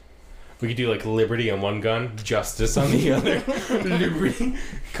 We could do like Liberty on one gun, Justice on the other. Liberty,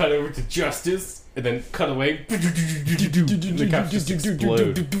 cut over to Justice, and then cut away. The cops just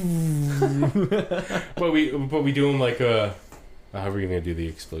explode. But we do them like a. How are we gonna do the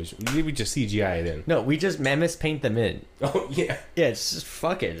explosion? We just CGI it in. No, we just mammoth paint them in. Oh yeah. Yeah, it's just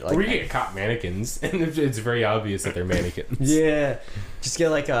fuck it. Like, Or we get cop mannequins, and it's very obvious that they're mannequins. yeah, just get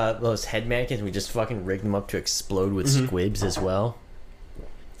like those head mannequins. We just fucking rig them up to explode with squibs as well.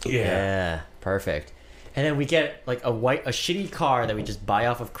 Yeah, perfect. And then we get like a shitty car that we just buy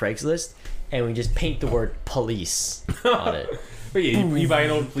off of Craigslist, and we just paint the word police on it. But yeah, you buy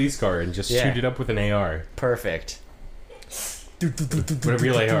an old police car and just Yeah. shoot it up with an AR. Perfect. With a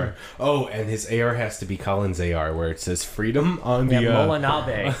real AR. Oh, and his AR has to be Colin's AR, where it says freedom on We the. have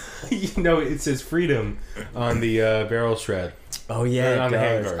Molinabe. No, it says freedom on the barrel shred. Oh yeah, on it the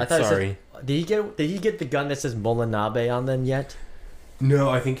does. handguard. I thought Sorry. it said, did he get the gun that says Molinabe on them yet?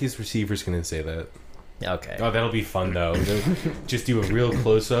 No, I think his receiver's gonna say that. Okay. Oh, that'll be fun though. They'll just do a real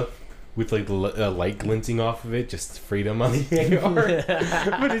close up with like the light glinting off of it, just freedom on the AR.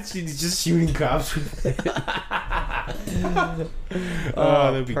 But it's just shooting cops with it.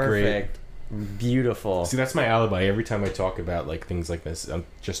 Oh, that'd be perfect. Great. Beautiful. See, that's my alibi. Every time I talk about like things like this, I'm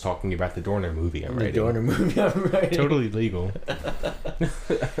just talking about the Dorner movie I'm writing. The Dorner movie I'm writing. Totally legal.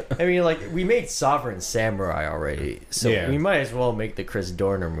 I mean, like, we made Sovereign Samurai already, so Yeah. we might as well make the Chris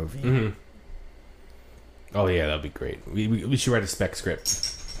Dorner movie. Mm-hmm. Oh yeah, that'd be great. We should write a spec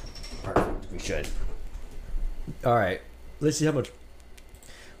script. Perfect. We should. All right. Let's see how much.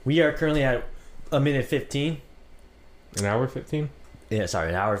 We are currently at 1:15. An hour 15? Yeah, sorry,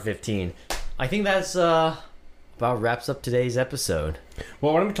 an hour 15. I think that's about wraps up today's episode.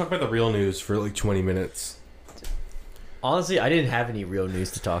 Well, why don't we talk about the real news for like 20 minutes? Honestly, I didn't have any real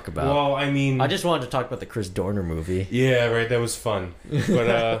news to talk about. Well, I mean, I just wanted to talk about the Chris Dorner movie. yeah, right. That was fun.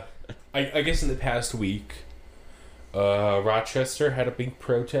 But I guess in the past week, Rochester had a big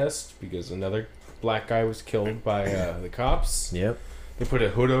protest because another black guy was killed by the cops. Yep. They put a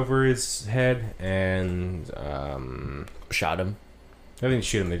hood over his head and Shot him. I didn't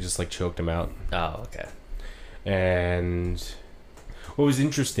shoot him. They just like choked him out. Oh, okay. And what was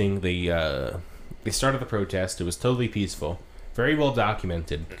interesting, they started the protest. It was totally peaceful, very well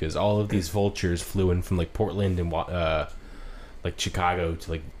documented because all of these vultures flew in from like Portland and like Chicago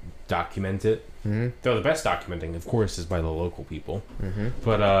to like document it. Mm-hmm. Though the best documenting, of course, is by the local people. Mm-hmm.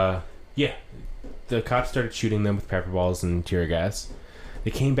 But yeah, the cops started shooting them with pepper balls and tear gas.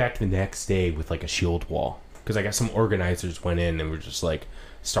 They came back the next day with like a shield wall because I guess some organizers went in and were just like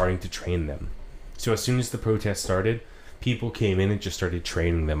starting to train them. So as soon as the protest started, people came in and just started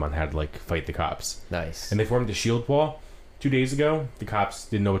training them on how to like fight the cops. Nice. And they formed a shield wall. 2 days ago, the cops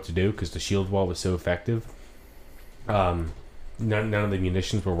didn't know what to do because the shield wall was so effective. None of the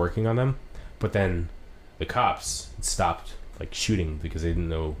munitions were working on them. But then the cops stopped like shooting because they didn't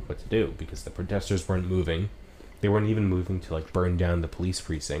know what to do because the protesters weren't moving. They weren't even moving to like burn down the police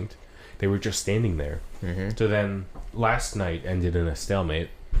precinct. They were just standing there. Mm-hmm. So then last night ended in a stalemate.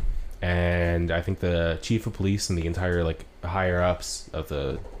 And I think the chief of police and the entire like higher ups of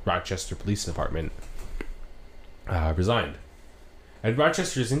the Rochester Police Department resigned. And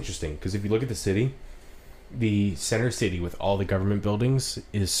Rochester is interesting because if you look at the city, the center city with all the government buildings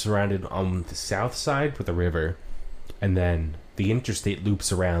is surrounded on the south side with a river, and then the interstate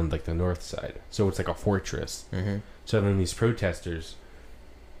loops around like the north side. So it's like a fortress. Mm-hmm. So then these protesters,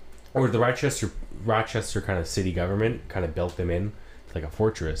 or the Rochester kind of city government kind of built them in like a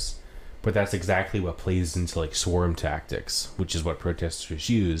fortress. But that's exactly what plays into like swarm tactics, which is what protesters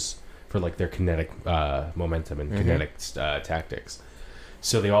use for like their kinetic momentum and kinetic tactics.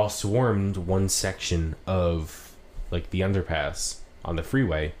 So they all swarmed one section of like the underpass on the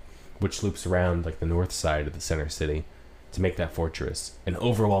freeway, which loops around like the north side of the center city to make that fortress and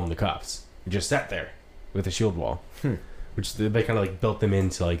overwhelm the cops. They just sat there with a shield wall, which they kind of like built them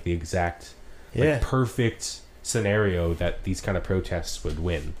into like the exact like perfect scenario that these kind of protests would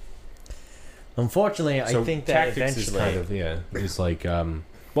win. Unfortunately, So I think that tactics eventually... is kind of is like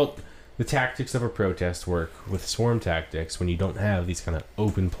well, the tactics of a protest work with swarm tactics when you don't have these kind of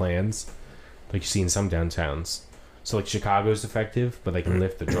open plans like you see in some downtowns. So like Chicago's effective, but they can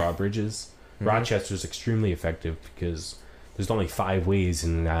lift the drawbridges. Rochester's extremely effective because there's only 5 ways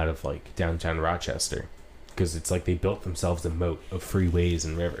in and out of like downtown Rochester because it's like they built themselves a moat of freeways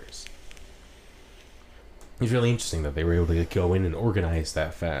and rivers. It's really interesting that they were able to go in and organize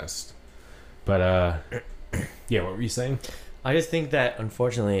that fast. But yeah, what were you saying? I just think that,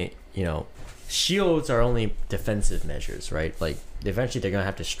 unfortunately, you know, shields are only defensive measures, right? Like, eventually they're going to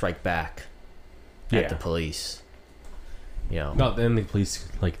have to strike back at the police. You know? No, then the police,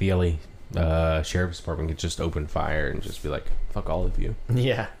 like the LA Sheriff's Department, could just open fire and just be like, fuck all of you.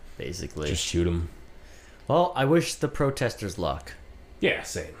 Yeah, basically. Just shoot them. Well, I wish the protesters luck. Yeah,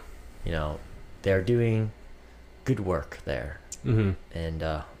 same. You know, they're doing good work there. Mm-hmm.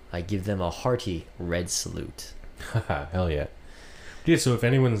 And I give them a hearty red salute. Hell yeah. Yeah, so if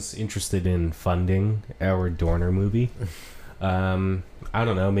anyone's interested in funding our Dorner movie, I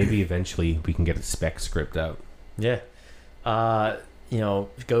don't know, maybe eventually we can get a spec script out. Yeah. You know,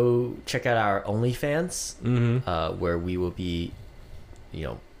 go check out our OnlyFans, where we will be, you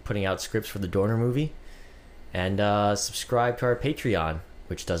know, putting out scripts for the Dorner movie. And subscribe to our Patreon,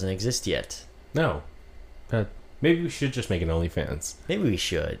 which doesn't exist yet. No. Maybe we should just make an OnlyFans. Maybe we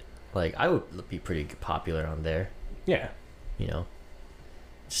should. Like, I would be pretty popular on there. Yeah. You know,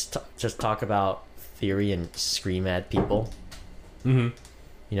 just talk about theory and scream at people. Mm-hmm.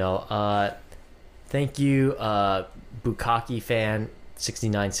 You know, thank you, Bukaki fan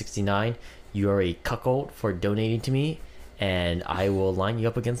 6969. you are a cuckold for donating to me, and I will line you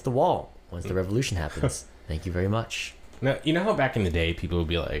up against the wall once the revolution happens. Thank you very much. Now, you know how back in the day people would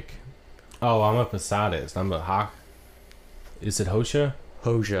be like, "Oh, I'm a Posadist. I'm a Hawk." Is it Hosha?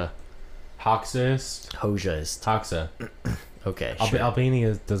 Hoja. Hoxist? Hojaist. Hoxa. Okay, sure.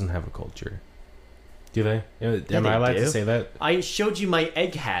 Albania doesn't have a culture. Do they? Am they I allowed do. to say that? I showed you my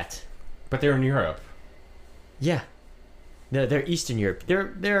egg hat. But they're in Europe. Yeah. No, they're Eastern Europe.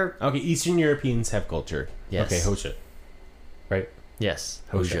 They're Okay, Eastern Europeans have culture. Yes. Okay, Hosha. Right? yes,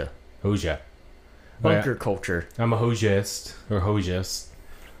 Hoja. Hoja. Hoja. Bunker culture. I'm a Hojaist or Hojist.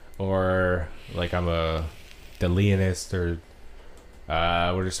 Or like I'm a Leonist or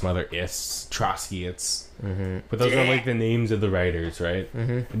what are some other ists? Trotskyists. Mm-hmm. But those are like the names of the writers, right?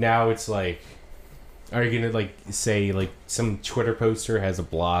 Mm-hmm. Now it's like, are you gonna like say like some Twitter poster has a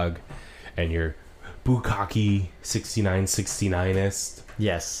blog and you're Bukkake 6969ist?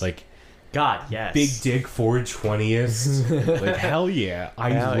 Yes. Like God, yes. Big Dick 420ist? Like hell yeah. I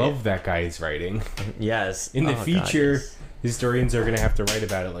Hell love that guy's writing. Yes. In the Oh, future, God, historians are gonna have to write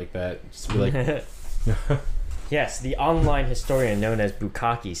about it like that. Just be like, yes. Yes, the online historian known as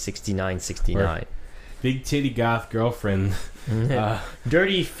Bukkake 6969. big titty goth girlfriend.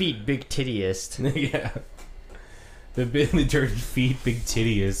 Dirty feet, big tittyist. Yeah. The dirty feet, big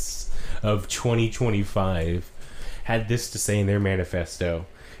tittyist of 2025 had this to say in their manifesto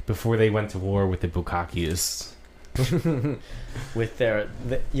before they went to war with the Bukkakiists. With their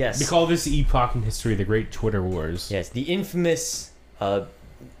yes. They call this epoch in history the Great Twitter Wars. Yes, the infamous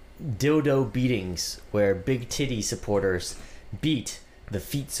dildo beatings where big titty supporters beat the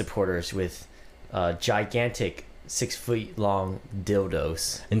feet supporters with gigantic 6 feet long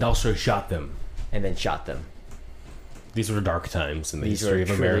dildos And also shot them. and then shot them. These were dark times in the These history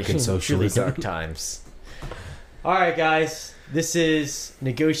were of American truly socialism. dark times. All right, guys, this is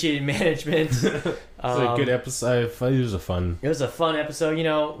negotiated management. It's a good episode. I thought it was a fun. It was a fun episode. You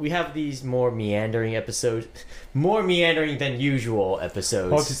know, we have these more meandering episodes, more meandering than usual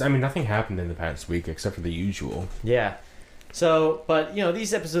episodes. Well, because I mean, nothing happened in the past week except for the usual. Yeah. So, but you know,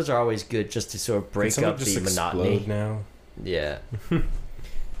 these episodes are always good just to sort of break Can someone up just the monotony. explode now? Yeah.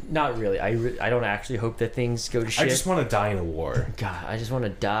 Not really. I don't actually hope that things go to shit. I just want to die in a war. God, I just want to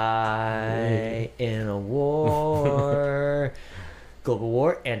die in a war. Global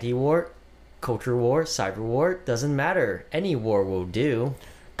war, anti-war, culture war, cyber war, doesn't matter. Any war will do.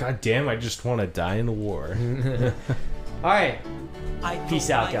 God damn, I just want to die in a war. All right. Peace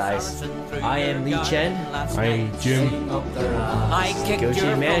out, guys. I am Lee Chen. I am Jim. I kicked your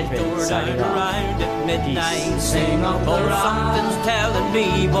Negotiated management, front door signing down off. around at midnight. Peace. Sing up the something's telling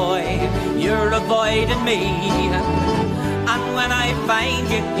me, boy, you're avoiding me. And when I find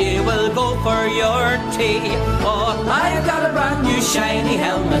you, you will go for your tea. Oh, I've got a brand new shiny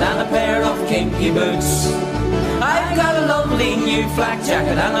helmet and a pair of kinky boots. I've got a lovely new flak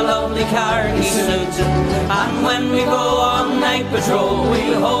jacket and a lovely khaki suit. And when we go on night patrol,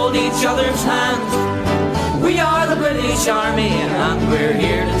 we'll hold each other's hands. We are the British Army and we're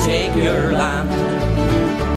here to take your land.